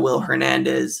Skura, Will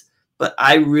Hernandez. But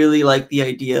I really like the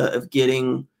idea of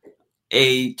getting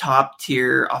a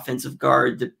top-tier offensive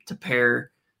guard to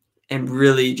pair and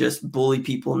really just bully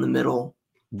people in the middle.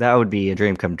 That would be a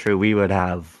dream come true. We would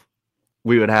have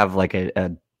like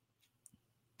a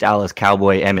Dallas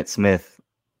Cowboy Emmitt Smith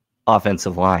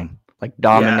offensive line, like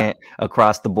dominant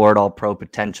across the board, all pro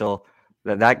potential.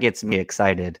 That gets me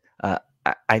excited.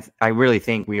 I really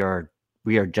think we are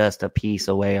just a piece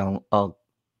away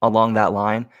along that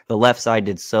line. The left side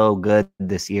did so good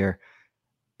this year.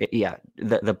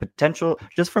 The potential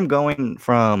just from going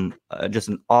from just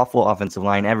an awful offensive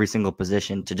line every single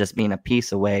position to just being a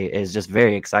piece away is just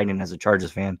very exciting as a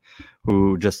Chargers fan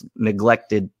who just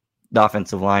neglected the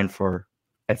offensive line for,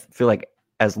 I feel like,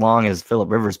 as long as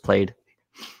Phillip Rivers played.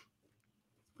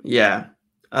 Yeah.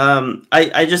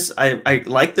 I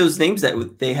like those names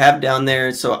that they have down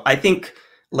there. So I think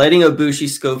letting Ibushi,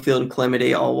 Schofield, and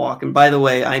Clemente all walk. And by the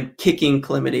way, I'm kicking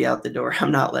Clemente out the door.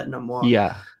 I'm not letting him walk.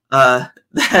 Yeah.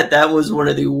 That was one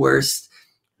of the worst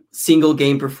single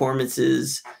game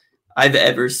performances I've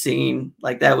ever seen.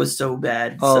 Like, that was so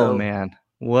bad. Oh, man.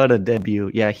 What a debut.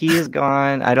 Yeah, he is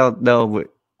gone. I don't know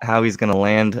how he's going to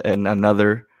land in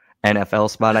another NFL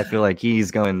spot. I feel like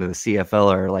he's going to the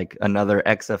CFL or like another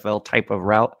XFL type of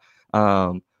route.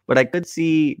 But I could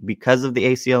see, because of the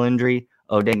ACL injury,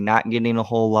 O'Day not getting a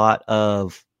whole lot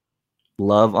of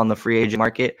love on the free agent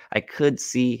market, I could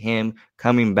see him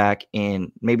coming back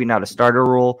in maybe not a starter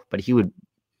role, but he would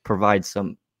provide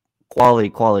some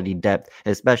quality depth,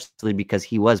 especially because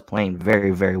he was playing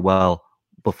very, very well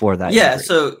before that. Yeah, injury.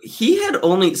 so he had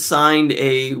only signed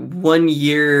a 1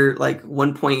 year, like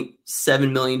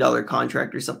 $1.7 million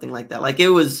contract or something like that. Like, it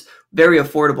was very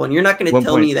affordable. And you're not going to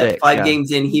tell me that 5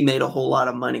 games in, he made a whole lot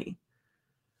of money.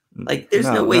 Like, there's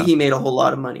no way he made a whole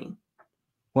lot of money.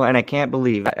 Well, and I can't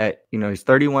believe, he's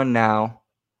 31 now,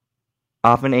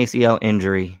 off an ACL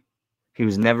injury. He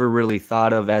was never really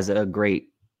thought of as a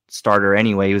great starter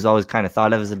anyway. He was always kind of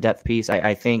thought of as a depth piece,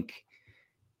 I think.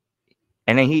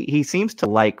 And he seems to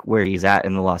like where he's at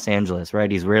in the Los Angeles, right?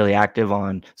 He's really active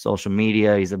on social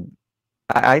media.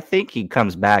 I think he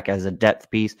comes back as a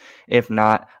depth piece, if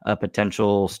not a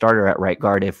potential starter at right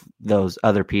guard if those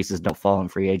other pieces don't fall in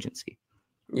free agency.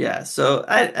 Yeah, so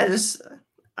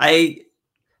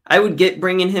I would get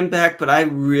bringing him back, but I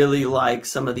really like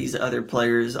some of these other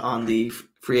players on the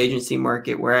free agency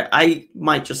market where I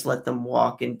might just let them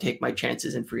walk and take my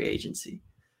chances in free agency.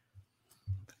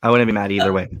 I wouldn't be mad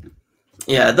either way.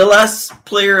 Yeah, the last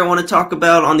player I want to talk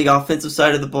about on the offensive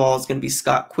side of the ball is going to be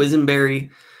Scott Quisenberry.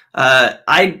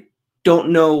 I don't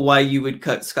know why you would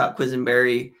cut Scott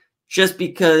Quisenberry, just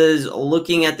because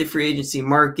looking at the free agency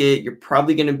market, you're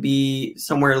probably going to be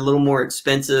somewhere a little more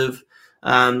expensive.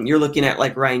 You're looking at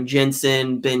like Ryan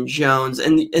Jensen, Ben Jones,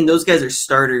 and those guys are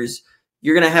starters.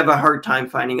 You're going to have a hard time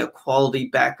finding a quality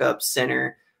backup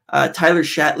center. Tyler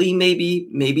Shatley,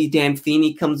 maybe Dan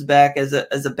Feeney comes back as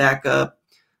a backup.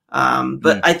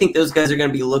 But I think those guys are going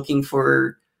to be looking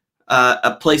for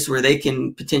a place where they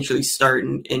can potentially start,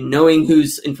 and knowing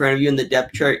who's in front of you in the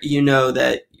depth chart, you know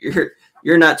that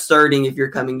you're not starting if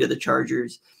you're coming to the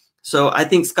Chargers. So I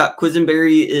think Scott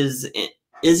Quisenberry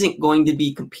isn't going to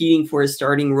be competing for a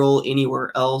starting role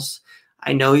anywhere else.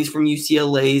 I know he's from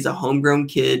UCLA. He's a homegrown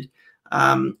kid.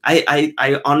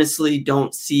 I honestly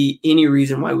don't see any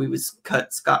reason why we would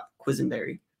cut Scott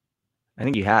Quisenberry. I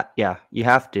think you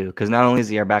have to, because not only is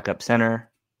he our backup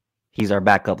center, he's our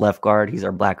backup left guard, he's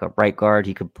our backup right guard.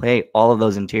 He could play all of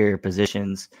those interior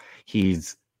positions.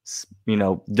 He's,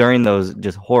 during those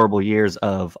just horrible years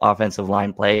of offensive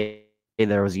line play,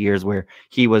 there was years where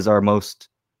he was our most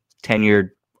tenured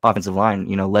offensive line,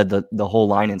 led the whole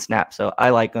line in snaps. So I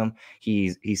like him.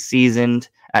 He's seasoned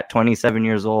at 27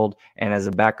 years old. And as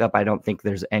a backup, I don't think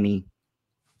there's any,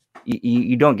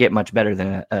 you don't get much better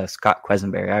than a Scott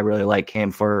Quisenberry. I really like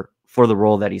him for the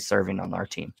role that he's serving on our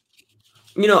team.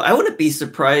 I wouldn't be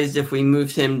surprised if we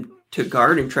moved him to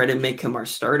guard and try to make him our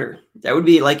starter. That would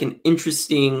be like an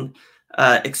interesting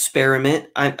experiment.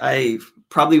 I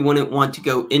probably wouldn't want to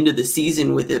go into the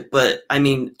season with it, but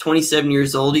 27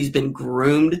 years old, he's been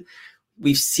groomed.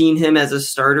 We've seen him as a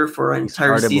starter for an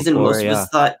entire season.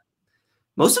 Before,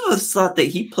 most of us thought that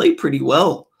he played pretty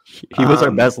well. He was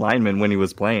our best lineman when he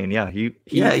was playing. Yeah, he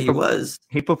was.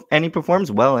 He performs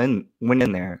well when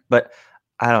in there, but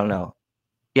I don't know.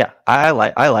 Yeah, I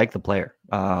like the player,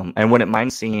 and wouldn't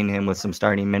mind seeing him with some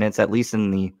starting minutes, at least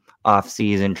in the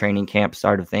off-season training camp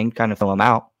sort of thing, kind of fill him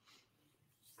out.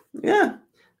 Yeah,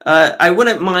 I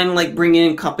wouldn't mind bringing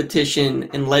in competition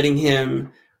and letting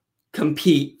him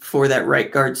compete for that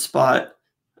right guard spot.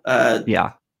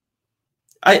 Yeah.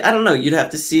 I don't know. You'd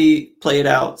have to play it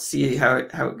out, see how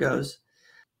it goes.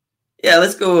 Yeah,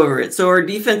 let's go over it. So our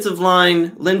defensive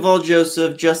line, Linval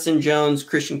Joseph, Justin Jones,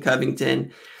 Christian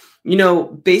Covington.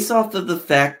 Based off of the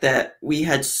fact that we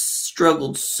had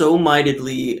struggled so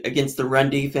mightily against the run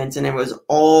defense, and it was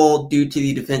all due to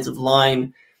the defensive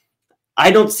line, I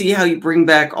don't see how you bring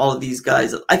back all of these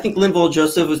guys. I think Linval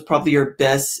Joseph was probably your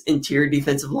best interior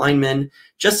defensive lineman.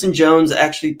 Justin Jones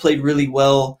actually played really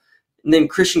well. And then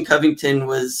Christian Covington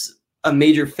was a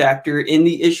major factor in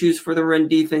the issues for the run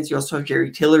defense. You also have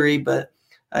Jerry Tillery, but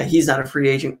he's not a free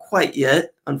agent quite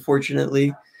yet,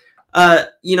 unfortunately.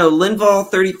 Linval,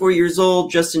 34 years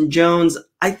old, Justin Jones,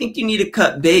 I think you need to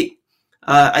cut bait.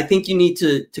 I think you need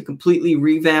to completely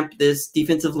revamp this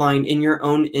defensive line in your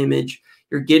own image.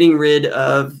 You're getting rid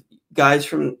of guys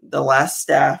from the last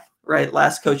staff, right?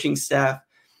 Last coaching staff.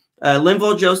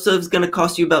 Linval Joseph is going to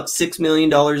cost you about $6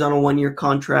 million on a 1-year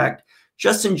contract.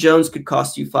 Justin Jones could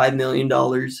cost you $5 million.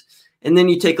 And then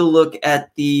you take a look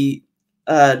at the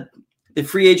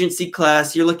free agency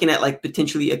class. You're looking at like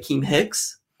potentially Akeem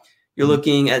Hicks. You're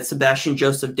looking at Sebastian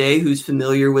Joseph Day, who's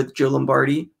familiar with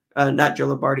Brandon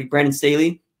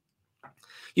Staley.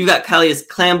 You've got Calais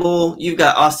Campbell. You've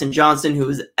got Austin Johnson, who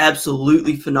is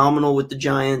absolutely phenomenal with the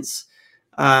Giants.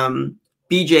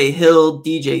 BJ Hill,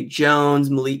 DJ Jones,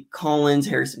 Malik Collins,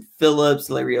 Harrison Phillips,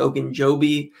 Larry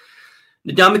Ogunjobi,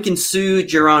 Ndamukong Suh,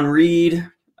 Jaron Reed.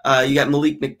 You got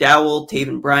Malik McDowell,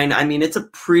 Taven Bryan. I mean, it's a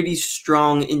pretty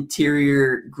strong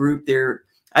interior group there.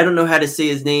 I don't know how to say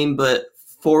his name, but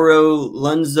Foro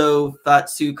Lunzo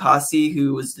Fatsu Kasi,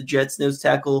 who was the Jets nose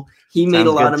tackle, he made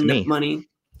a lot of money.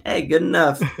 Hey, good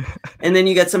enough. And then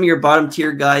you got some of your bottom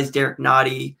tier guys, Derek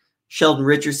Nottie, Sheldon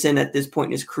Richardson at this point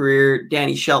in his career,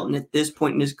 Danny Shelton at this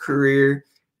point in his career,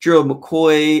 Gerald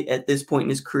McCoy at this point in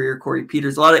his career, Corey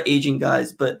Peters, a lot of aging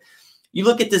guys. But you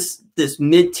look at this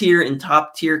mid-tier and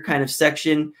top-tier kind of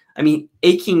section. I mean,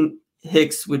 Akeem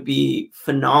Hicks would be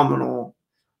phenomenal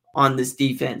on this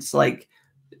defense. Like,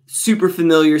 super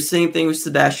familiar. Same thing with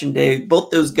Sebastian Day. Both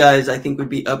those guys, I think, would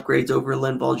be upgrades over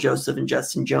Linval Joseph and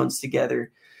Justin Jones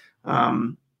together.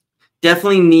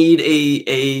 Definitely need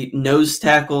a nose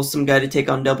tackle, some guy to take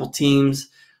on double teams.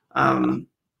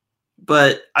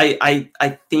 But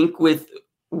I think with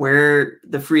where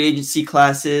the free agency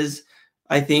class is,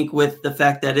 I think with the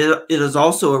fact that it is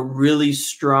also a really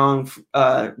strong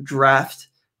draft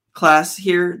class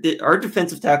here, our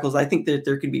defensive tackles, I think that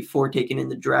there could be 4 taken in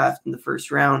the draft in the first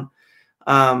round.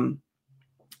 I'm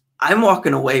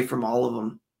walking away from all of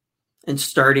them and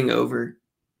starting over.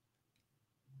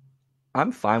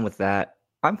 I'm fine with that.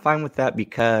 I'm fine with that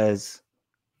because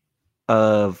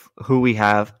of who we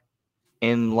have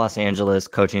in Los Angeles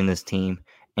coaching this team.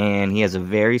 And he has a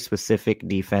very specific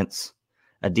defense,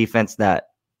 a defense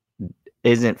that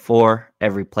isn't for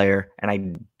every player. And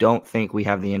I don't think we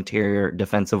have the interior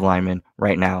defensive lineman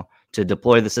right now to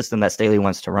deploy the system that Staley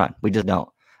wants to run. We just don't.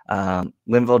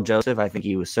 Linval Joseph, I think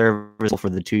he was serviceable for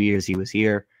the 2 years he was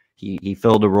here. He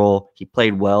filled a role. He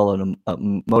played well and a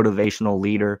motivational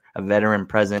leader, a veteran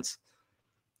presence.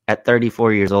 At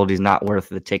 34 years old, he's not worth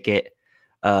the ticket.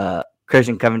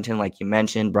 Christian Covington, like you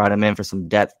mentioned, brought him in for some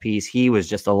depth piece. He was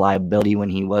just a liability when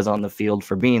he was on the field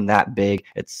for being that big.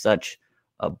 It's such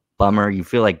a bummer. You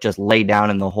feel like just lay down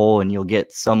in the hole and you'll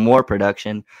get some more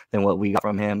production than what we got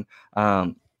from him.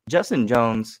 Justin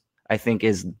Jones, I think,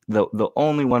 is the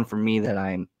only one for me that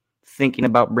I'm thinking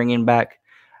about bringing back.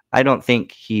 I don't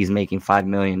think he's making $5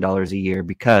 million a year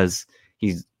because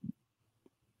he's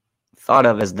thought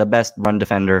of as the best run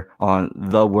defender on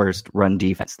the worst run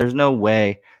defense. There's no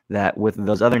way that with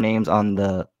those other names on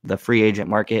the free agent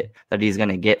market that he's going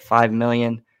to get $5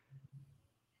 million.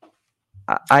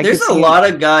 There's a lot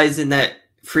of guys in that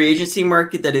free agency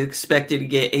market that are expected to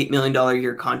get $8 million a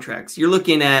year contracts. You're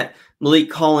looking at Malik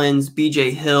Collins,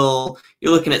 BJ Hill.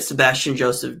 You're looking at Sebastian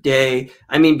Joseph Day.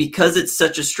 I mean, because it's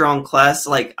such a strong class,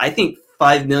 like I think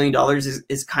 $5 million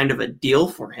is kind of a deal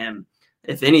for him,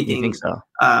 if anything. You think so?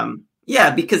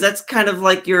 Yeah, because that's kind of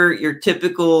like your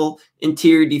typical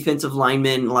interior defensive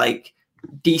lineman, like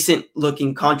decent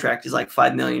looking contract is like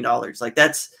 $5 million. Like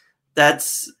that's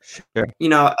sure.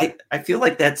 I feel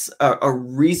like that's a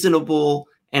reasonable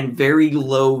and very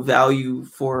low value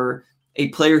for a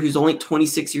player who's only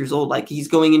 26 years old. Like he's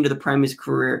going into the prime of his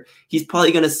career. He's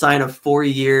probably going to sign a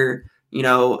 4-year,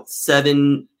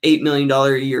 $7-8 million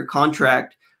a year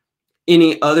contract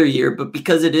any other year. But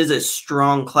because it is a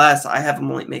strong class, I have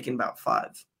him only making about $5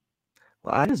 million.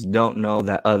 Well, I just don't know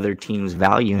that other teams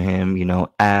value him,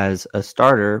 as a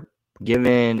starter,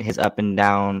 given his up and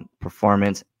down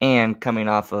performance and coming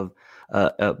off of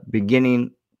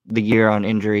beginning the year on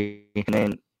injury and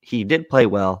then he did play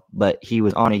well, but he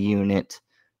was on a unit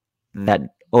that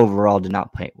overall did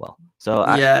not play well. So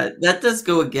that does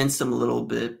go against him a little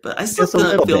bit, but I still Just a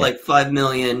little feel bit. like $5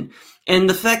 million, and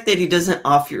the fact that he doesn't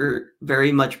offer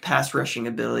very much pass rushing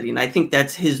ability, and I think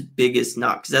that's his biggest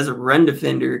knock. Because as a run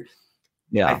defender,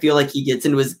 I feel like he gets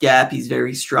into his gap. He's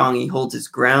very strong. He holds his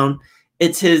ground.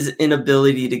 It's his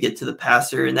inability to get to the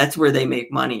passer, and that's where they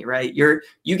make money, right? You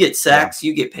get sacks,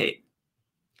 you get paid.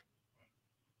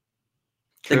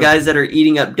 True. The guys that are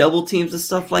eating up double teams and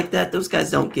stuff like that, those guys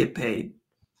don't get paid.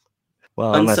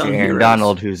 Well, unless you're Aaron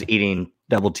Donald, who's eating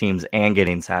double teams and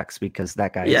getting sacks, because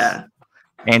that guy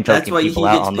and that's why he people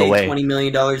out gets on the paid way. $20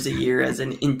 million a year as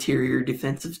an interior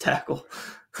defensive tackle.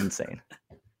 Insane.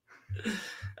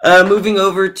 Moving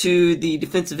over to the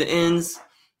defensive ends,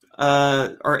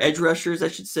 our edge rushers, I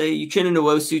should say. Uchenna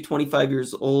Nwosu, 25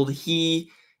 years old. He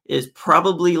is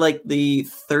probably like the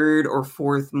third or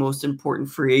fourth most important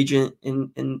free agent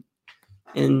in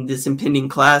this impending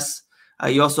class.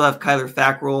 You also have Kyler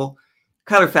Fackrell.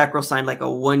 Kyler Fackrell signed like a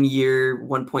 1-year,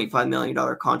 $1.5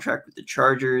 million contract with the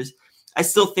Chargers. I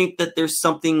still think that there's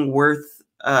something worth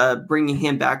bringing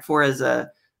him back for as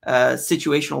a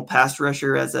situational pass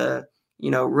rusher, as a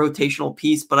rotational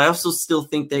piece. But I also still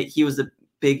think that he was a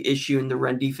big issue in the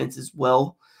run defense as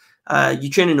well.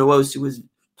 Uchenna Nwosu was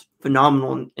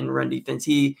phenomenal in run defense.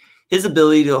 His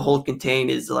ability to hold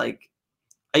contain is like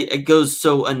it goes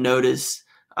so unnoticed.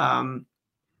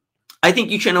 I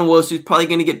think Uchenna Nwosu is probably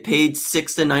going to get paid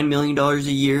 $6 to $9 million a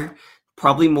year,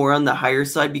 probably more on the higher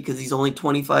side because he's only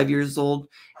 25 years old.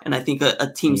 And I think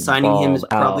a team signing him is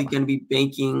probably going to be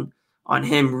banking on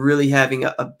him really having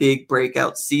a big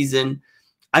breakout season.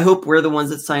 I hope we're the ones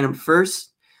that sign him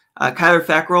first. Kyler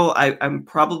Fackrell, I'm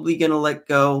probably going to let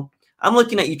go. I'm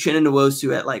looking at Uchenna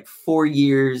Nwosu at like 4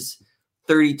 years,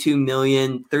 $32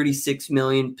 million, $36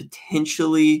 million,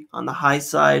 potentially on the high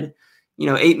side,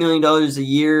 $8 million a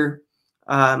year.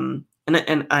 And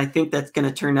I think that's going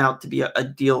to turn out to be a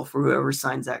deal for whoever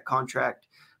signs that contract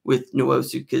with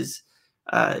Nwosu, because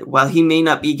while he may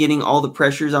not be getting all the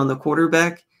pressures on the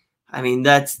quarterback, I mean,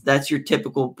 that's your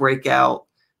typical breakout,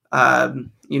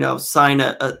 sign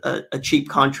a cheap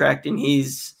contract and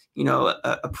he's,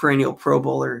 a perennial Pro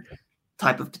Bowler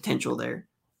type of potential there.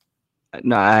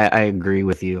 No, I agree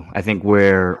with you. I think we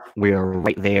are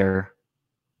right there.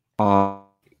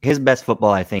 His best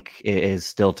football, I think, is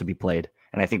still to be played.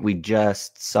 And I think we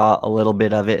just saw a little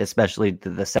bit of it, especially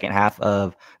the second half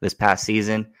of this past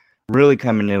season, really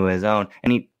coming into his own.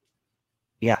 And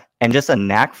and just a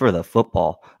knack for the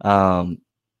football.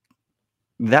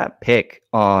 That pick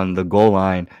on the goal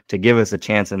line to give us a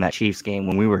chance in that Chiefs game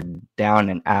when we were down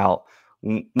and out,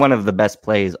 one of the best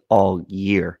plays all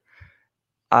year.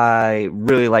 I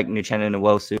really like Uchenna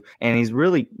Nwosu,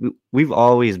 and we've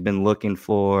always been looking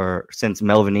for, since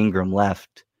Melvin Ingram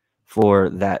left, for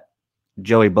that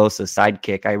Joey Bosa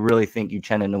sidekick. I really think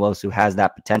Uchenna Nwosu has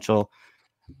that potential.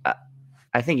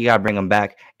 I think you got to bring him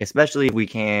back, especially if we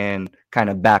can kind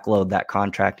of backload that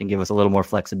contract and give us a little more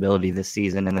flexibility this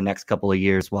season and the next couple of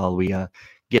years while we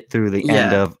get through the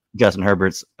end of Justin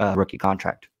Herbert's rookie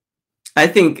contract. I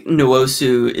think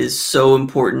Nwosu is so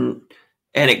important,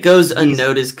 and it goes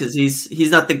unnoticed because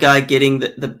he's not the guy getting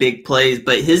the big plays,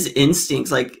 but his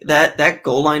instincts, like that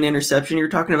goal line interception you're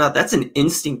talking about, that's an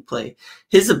instinct play.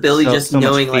 His ability, just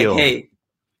knowing like, hey,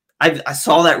 I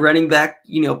saw that running back,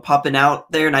 popping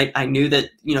out there, and I knew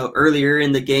that, earlier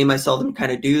in the game I saw them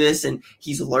kind of do this, and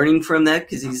he's learning from that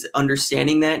because he's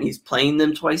understanding that, and he's playing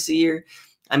them twice a year.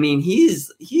 I mean, he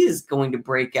is going to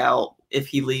break out if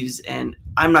he leaves, and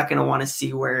I'm not going to want to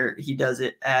see where he does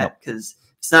it at because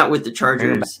it's not with the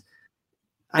Chargers.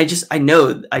 I just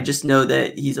know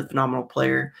that he's a phenomenal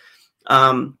player.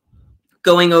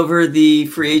 Going over the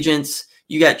free agents,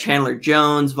 you got Chandler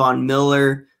Jones, Von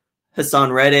Miller,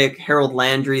 Hassan Reddick, Harold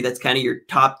Landry. That's kind of your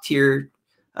top tier.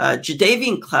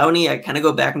 Jadeveon Clowney, I kind of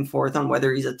go back and forth on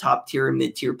whether he's a top tier or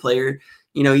mid tier player.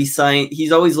 He's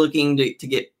always looking to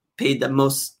get paid the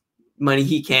most money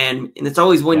he can, and it's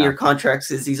always 1-year contracts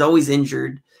because he's always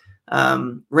injured.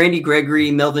 Randy Gregory,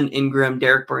 Melvin Ingram,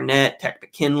 Derek Barnett, Tech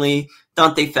McKinley,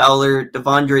 Dante Fowler,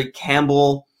 Devondre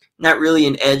Campbell. Not really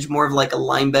an edge, more of like a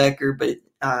linebacker, but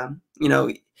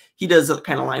he does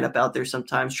kind of line up out there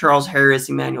sometimes. Charles Harris,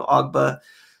 Emmanuel Ogbah.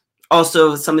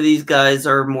 Also, some of these guys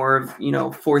are more of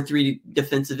 4-3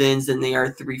 defensive ends than they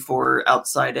are 3-4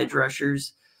 outside edge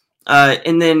rushers.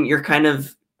 And then you're kind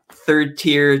of third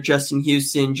tier: Justin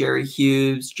Houston, Jerry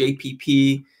Hughes,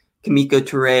 JPP, Kamiko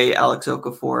Toure, Alex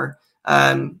Okafor.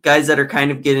 Guys that are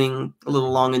kind of getting a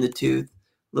little long in the tooth,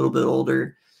 a little bit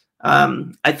older.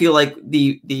 I feel like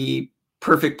the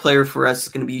perfect player for us is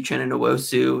going to be Uchenna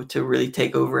Nwosu to really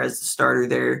take over as the starter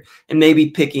there, and maybe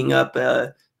picking up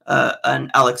an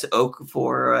Alex Okafor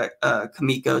or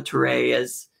Kamiko Toure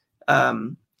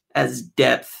as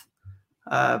depth.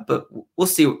 But we'll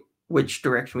see which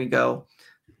direction we go.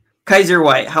 Kaiser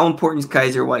White, how important is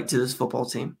Kaiser White to this football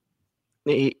team?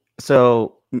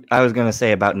 So I was going to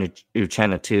say about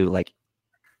Uchenna too, like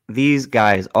these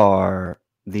guys are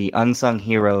the unsung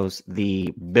heroes,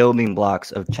 the building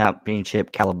blocks of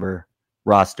championship caliber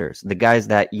rosters, the guys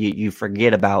that you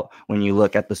forget about when you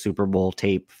look at the Super Bowl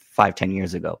tape 5-10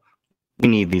 years ago. We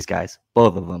need these guys,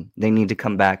 both of them. They need to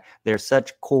come back. They're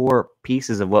such core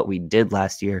pieces of what we did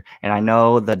last year. And I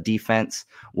know the defense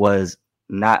was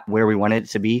not where we wanted it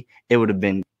to be. It would have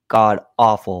been god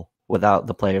awful without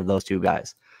the play of those two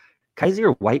guys.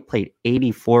 Kaiser White played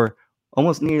 84,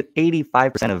 almost near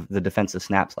 85% of the defensive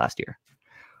snaps last year.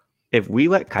 If we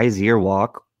let Kaiser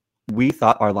walk, we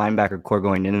thought our linebacker core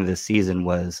going into this season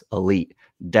was elite,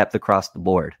 depth across the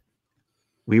board.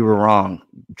 We were wrong.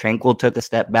 Tranquil took a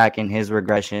step back in his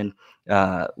regression.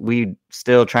 We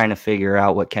still trying to figure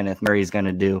out what Kenneth Murray is going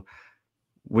to do.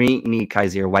 We need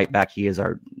Kaiser White back. He is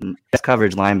our best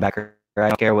coverage linebacker. I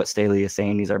don't care what Staley is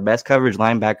saying. He's our best coverage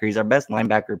linebacker. He's our best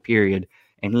linebacker, period.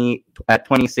 And he, at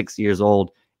 26 years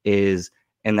old, is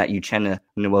in that Uchenna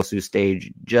Nwosu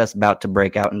stage, just about to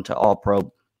break out into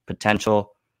all-pro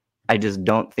potential. I just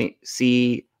don't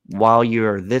see, while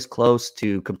you're this close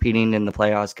to competing in the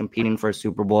playoffs, competing for a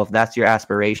Super Bowl, if that's your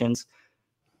aspirations,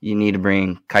 you need to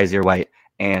bring Kaiser White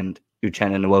and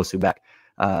Uchenna Nwosu back.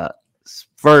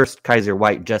 First, Kaiser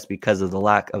White, just because of the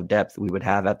lack of depth we would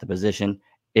have at the position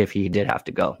if he did have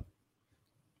to go.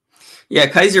 Yeah,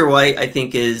 Kaiser White, I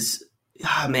think, is...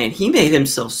 he made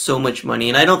himself so much money,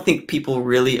 and I don't think people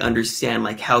really understand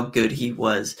like how good he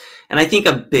was. And I think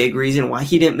a big reason why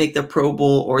he didn't make the Pro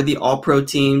Bowl or the All-Pro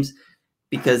teams,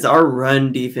 because our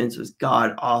run defense was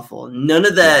god awful. None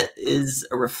of that is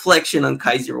a reflection on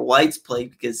Kaiser White's play,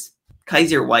 because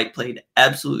Kaiser White played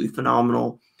absolutely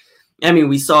phenomenal. I mean,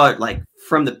 we saw it like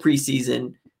from the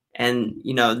preseason, and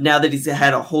now that he's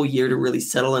had a whole year to really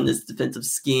settle in this defensive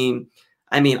scheme,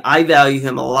 I mean, I value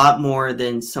him a lot more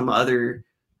than some other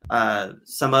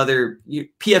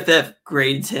PFF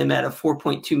grades him at a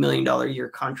 $4.2 million a year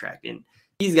contract, and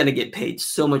he's going to get paid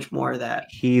so much more of that.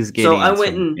 He's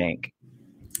getting bank.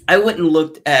 I went and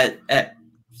looked at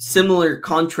similar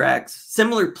contracts,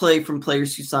 similar play from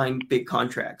players who signed big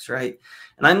contracts, right?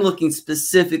 And I'm looking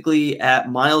specifically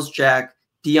at Miles Jack,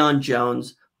 Deion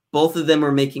Jones. Both of them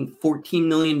are making $14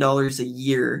 million a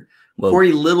year. Whoa.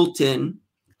 Corey Littleton,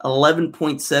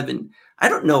 11.7. I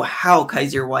don't know how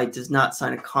Kaiser White does not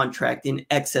sign a contract in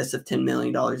excess of $10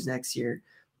 million next year.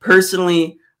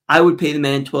 Personally, I would pay the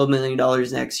man $12 million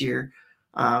next year.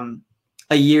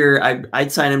 A year,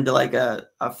 I'd sign him to like a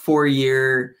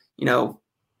 4-year,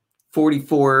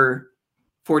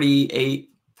 48,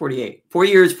 4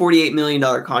 years, $48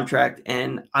 million contract.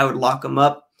 And I would lock him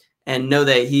up and know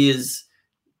that he is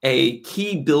a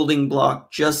key building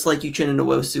block, just like Uchenna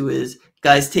Nwosu is.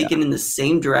 Guys taken in the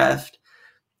same draft,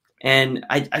 and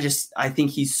I think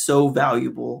he's so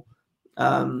valuable,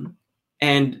 and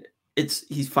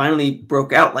he's finally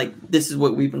broke out. Like, this is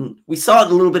what we saw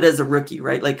it a little bit as a rookie,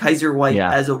 right? Like Kaiser White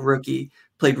as a rookie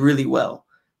played really well,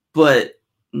 but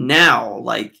now,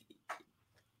 like,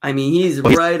 I mean, he's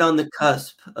right on the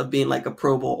cusp of being like a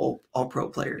Pro Bowl all-pro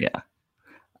player.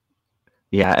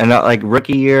 Yeah, and like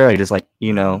rookie year, I just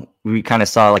we kind of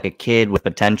saw like a kid with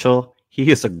potential. He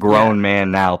is a grown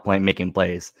man now making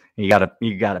plays. You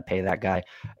gotta pay that guy.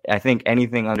 I think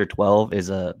anything under 12 is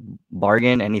a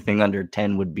bargain. Anything under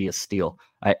 10 would be a steal.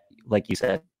 Like you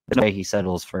said, no way he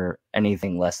settles for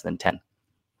anything less than 10.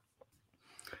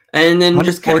 And then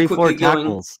just kind of quickly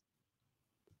tackles.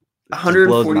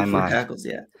 144 tackles,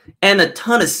 yeah. And a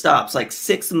ton of stops, like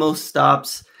 6th most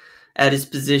stops at his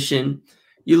position.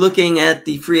 You're looking at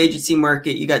the free agency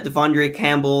market. You got Devondre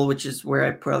Campbell, which is where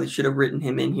I probably should have written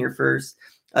him in here first.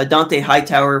 Dante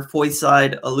Hightower,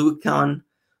 Foyside, Aluakon,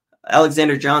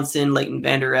 Alexander Johnson, Leighton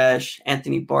Vander Esch,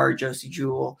 Anthony Barr, Josie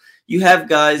Jewell. You have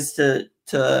guys to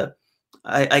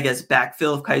I guess,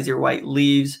 backfill if Kaiser White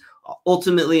leaves.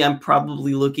 Ultimately, I'm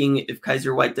probably looking, if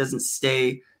Kaiser White doesn't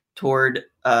stay, toward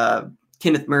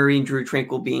Kenneth Murray and Drew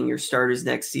Tranquil being your starters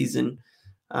next season.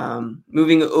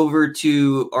 Moving over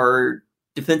to our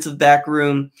defensive back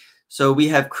room. So we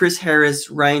have Chris Harris,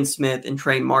 Ryan Smith, and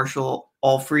Trey Marshall,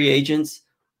 all free agents.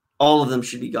 All of them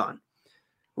should be gone.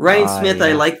 Ryan Smith, yeah.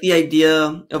 I like the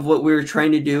idea of what we were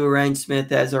trying to do. Ryan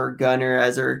Smith as our gunner,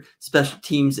 as our special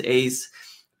teams ace.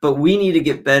 But we need to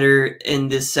get better in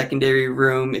this secondary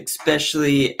room,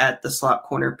 especially at the slot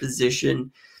corner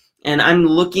position. And I'm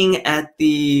looking at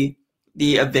the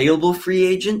available free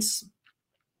agents.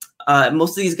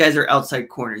 Most of these guys are outside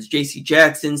corners. J.C.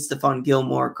 Jackson, Stephon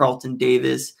Gilmore, Carlton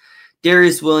Davis,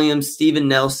 Darius Williams, Steven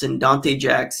Nelson, Dante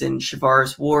Jackson,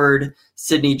 Shavaris Ward,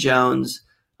 Sidney Jones.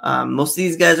 Most of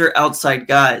these guys are outside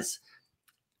guys.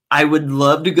 I would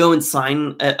love to go and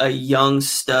sign a young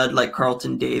stud like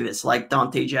Carlton Davis, like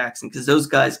Dante Jackson, because those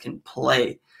guys can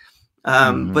play.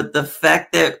 But the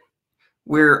fact that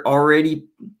we're already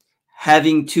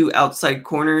having two outside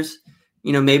corners,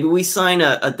 maybe we sign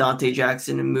a Dante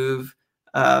Jackson and move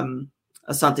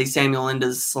Asante Samuel into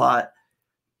the slot.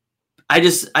 I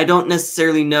don't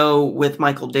necessarily know with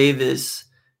Michael Davis,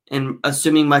 and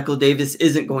assuming Michael Davis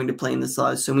isn't going to play in the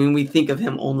slot, assuming we think of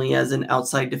him only as an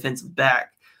outside defensive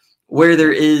back, where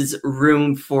there is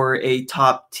room for a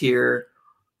top tier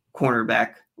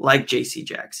cornerback like J.C.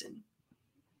 Jackson.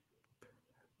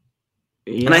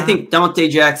 Yeah. And I think Dante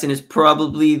Jackson is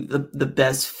probably the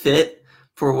best fit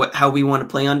for how we want to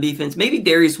play on defense. Maybe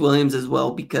Darius Williams as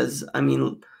well, because,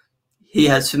 he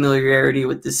has familiarity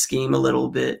with this scheme a little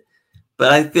bit.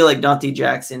 But I feel like Dante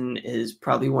Jackson is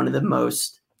probably one of the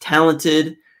most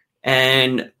talented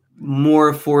and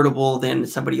more affordable than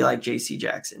somebody like J.C.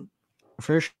 Jackson.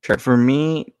 For sure. For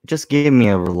me, just give me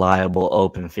a reliable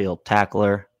open field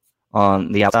tackler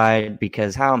on the outside,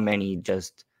 because how many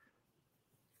just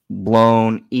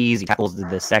blown easy tackles did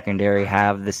the secondary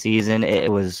have this season?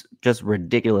 It was just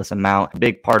ridiculous amount. A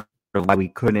big part of why we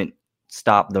couldn't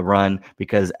stop the run,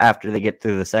 because after they get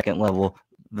through the second level,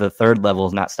 the third level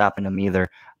is not stopping them either.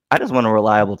 I just want a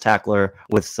reliable tackler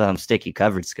with some sticky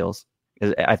coverage skills.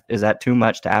 Is that too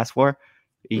much to ask for?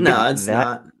 No, it's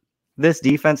not. This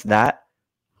defense,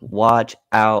 watch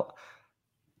out.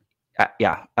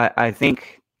 I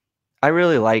think I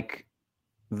really like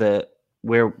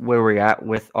where we're at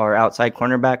with our outside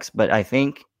cornerbacks, but I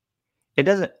think it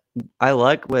doesn't. I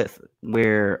like with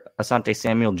where Asante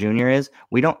Samuel Jr. is.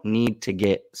 We don't need to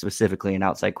get specifically an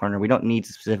outside corner. We don't need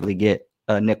to specifically get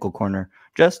a nickel corner,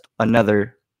 just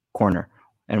another corner.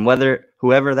 And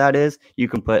whoever that is, you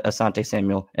can put Asante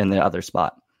Samuel in the other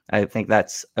spot. I think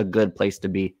that's a good place to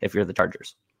be if you're the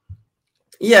Chargers.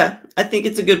 Yeah, I think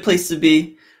it's a good place to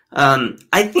be.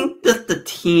 I think that the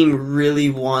team really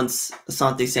wants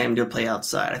Asante Samuel to play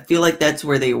outside. I feel like that's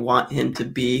where they want him to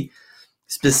be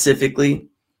specifically.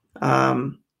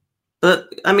 But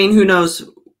who knows?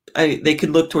 They could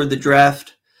look toward the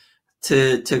draft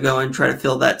to go and try to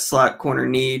fill that slot corner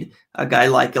need. A guy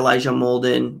like Elijah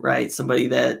Molden, right? Somebody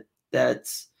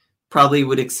that's probably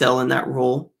would excel in that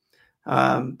role.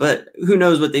 But who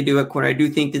knows what they do at corner? I do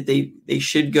think that they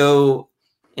should go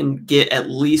and get at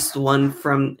least one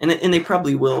from, and they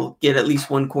probably will get at least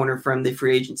one corner from the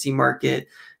free agency market,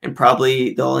 and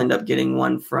probably they'll end up getting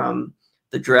one from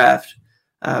the draft.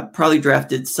 Probably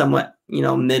drafted somewhat,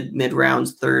 mid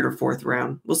rounds, third or fourth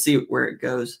round. We'll see where it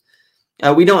goes.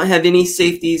 We don't have any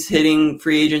safeties hitting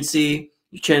free agency.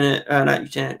 Nasir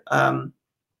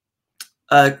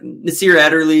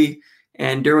Adderley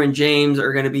and Derwin James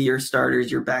are going to be your starters.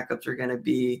 Your backups are going to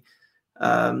be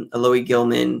Alohi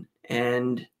Gilman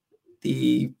and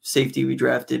the safety we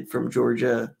drafted from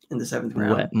Georgia in the 7th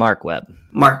round. Mark Webb.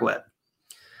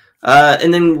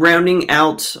 And then rounding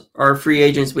out our free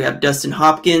agents, we have Dustin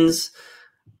Hopkins.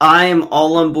 I am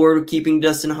all on board with keeping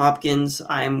Dustin Hopkins.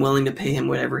 I am willing to pay him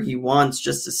whatever he wants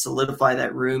just to solidify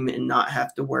that room and not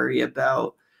have to worry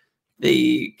about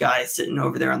the guy sitting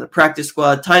over there on the practice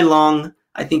squad. Ty Long,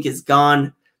 I think, is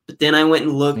gone. But then I went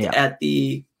and looked at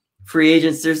the free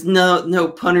agents. There's no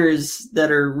punters that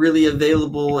are really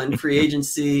available in free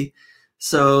agency.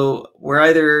 So we're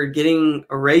either getting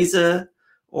Areza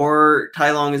or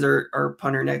Ty Long is our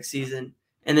punter next season.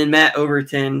 And then Matt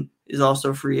Overton is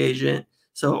also a free agent.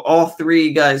 So all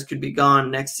three guys could be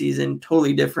gone next season.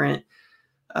 Totally different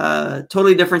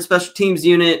special teams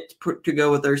unit to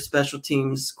go with our special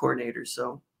teams coordinator.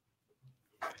 So,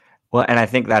 well, and I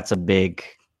think that's a big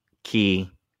key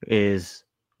is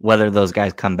whether those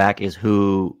guys come back is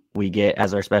who we get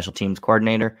as our special teams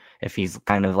coordinator. If he's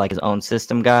kind of like his own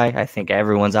system guy, I think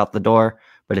everyone's out the door.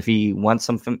 But if he wants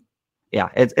something,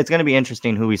 it's going to be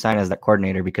interesting who we sign as that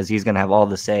coordinator, because he's going to have all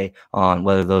the say on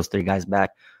whether those three guys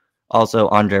back. Also,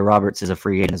 Andre Roberts is a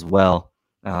free agent as well.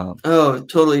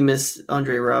 Totally missed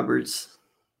Andre Roberts.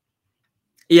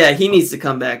 Yeah, he needs to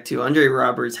come back too. Andre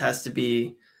Roberts has to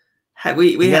be.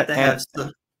 We have to have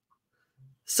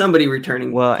somebody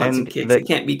returning punts and kicks. It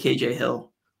can't be KJ Hill.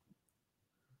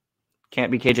 Can't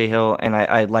be KJ Hill, and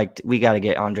we got to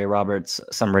get Andre Roberts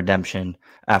some redemption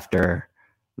after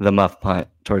the muff punt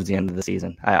towards the end of the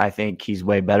season. I think he's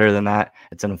way better than that.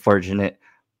 It's an unfortunate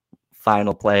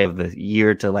final play of the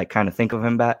year to kind of think of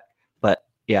him back.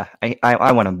 Yeah,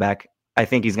 I want him back. I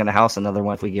think he's going to house another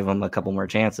one if we give him a couple more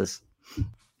chances.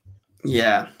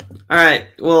 Yeah. All right.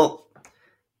 Well,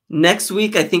 next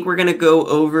week, I think we're going to go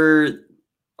over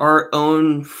our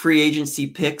own free agency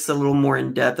picks a little more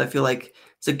in depth. I feel like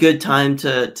it's a good time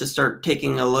to start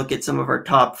taking a look at some of our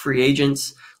top free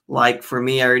agents. Like for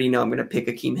me, I already know I'm going to pick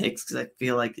Akeem Hicks because I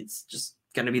feel like it's just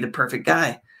going to be the perfect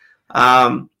guy.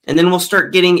 And then we'll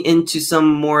start getting into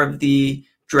some more of the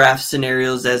draft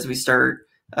scenarios as we start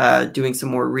doing some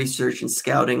more research and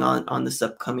scouting on this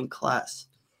upcoming class.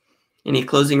 Any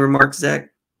closing remarks, Zach?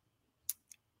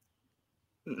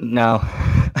 No,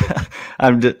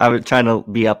 I'm trying to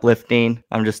be uplifting.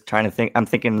 I'm just trying to think. I'm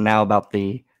thinking now about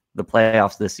the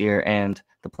playoffs this year, and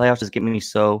the playoffs just get me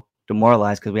so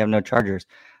demoralized because we have no Chargers.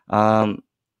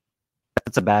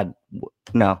 That's a bad.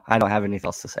 No, I don't have anything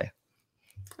else to say.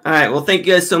 All right. Well, thank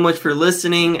you guys so much for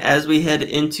listening as we head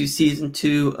into season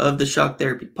 2 of the Shock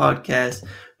Therapy Podcast,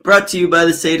 brought to you by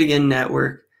the Say It Again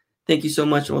Network. Thank you so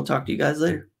much, and we'll talk to you guys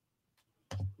later.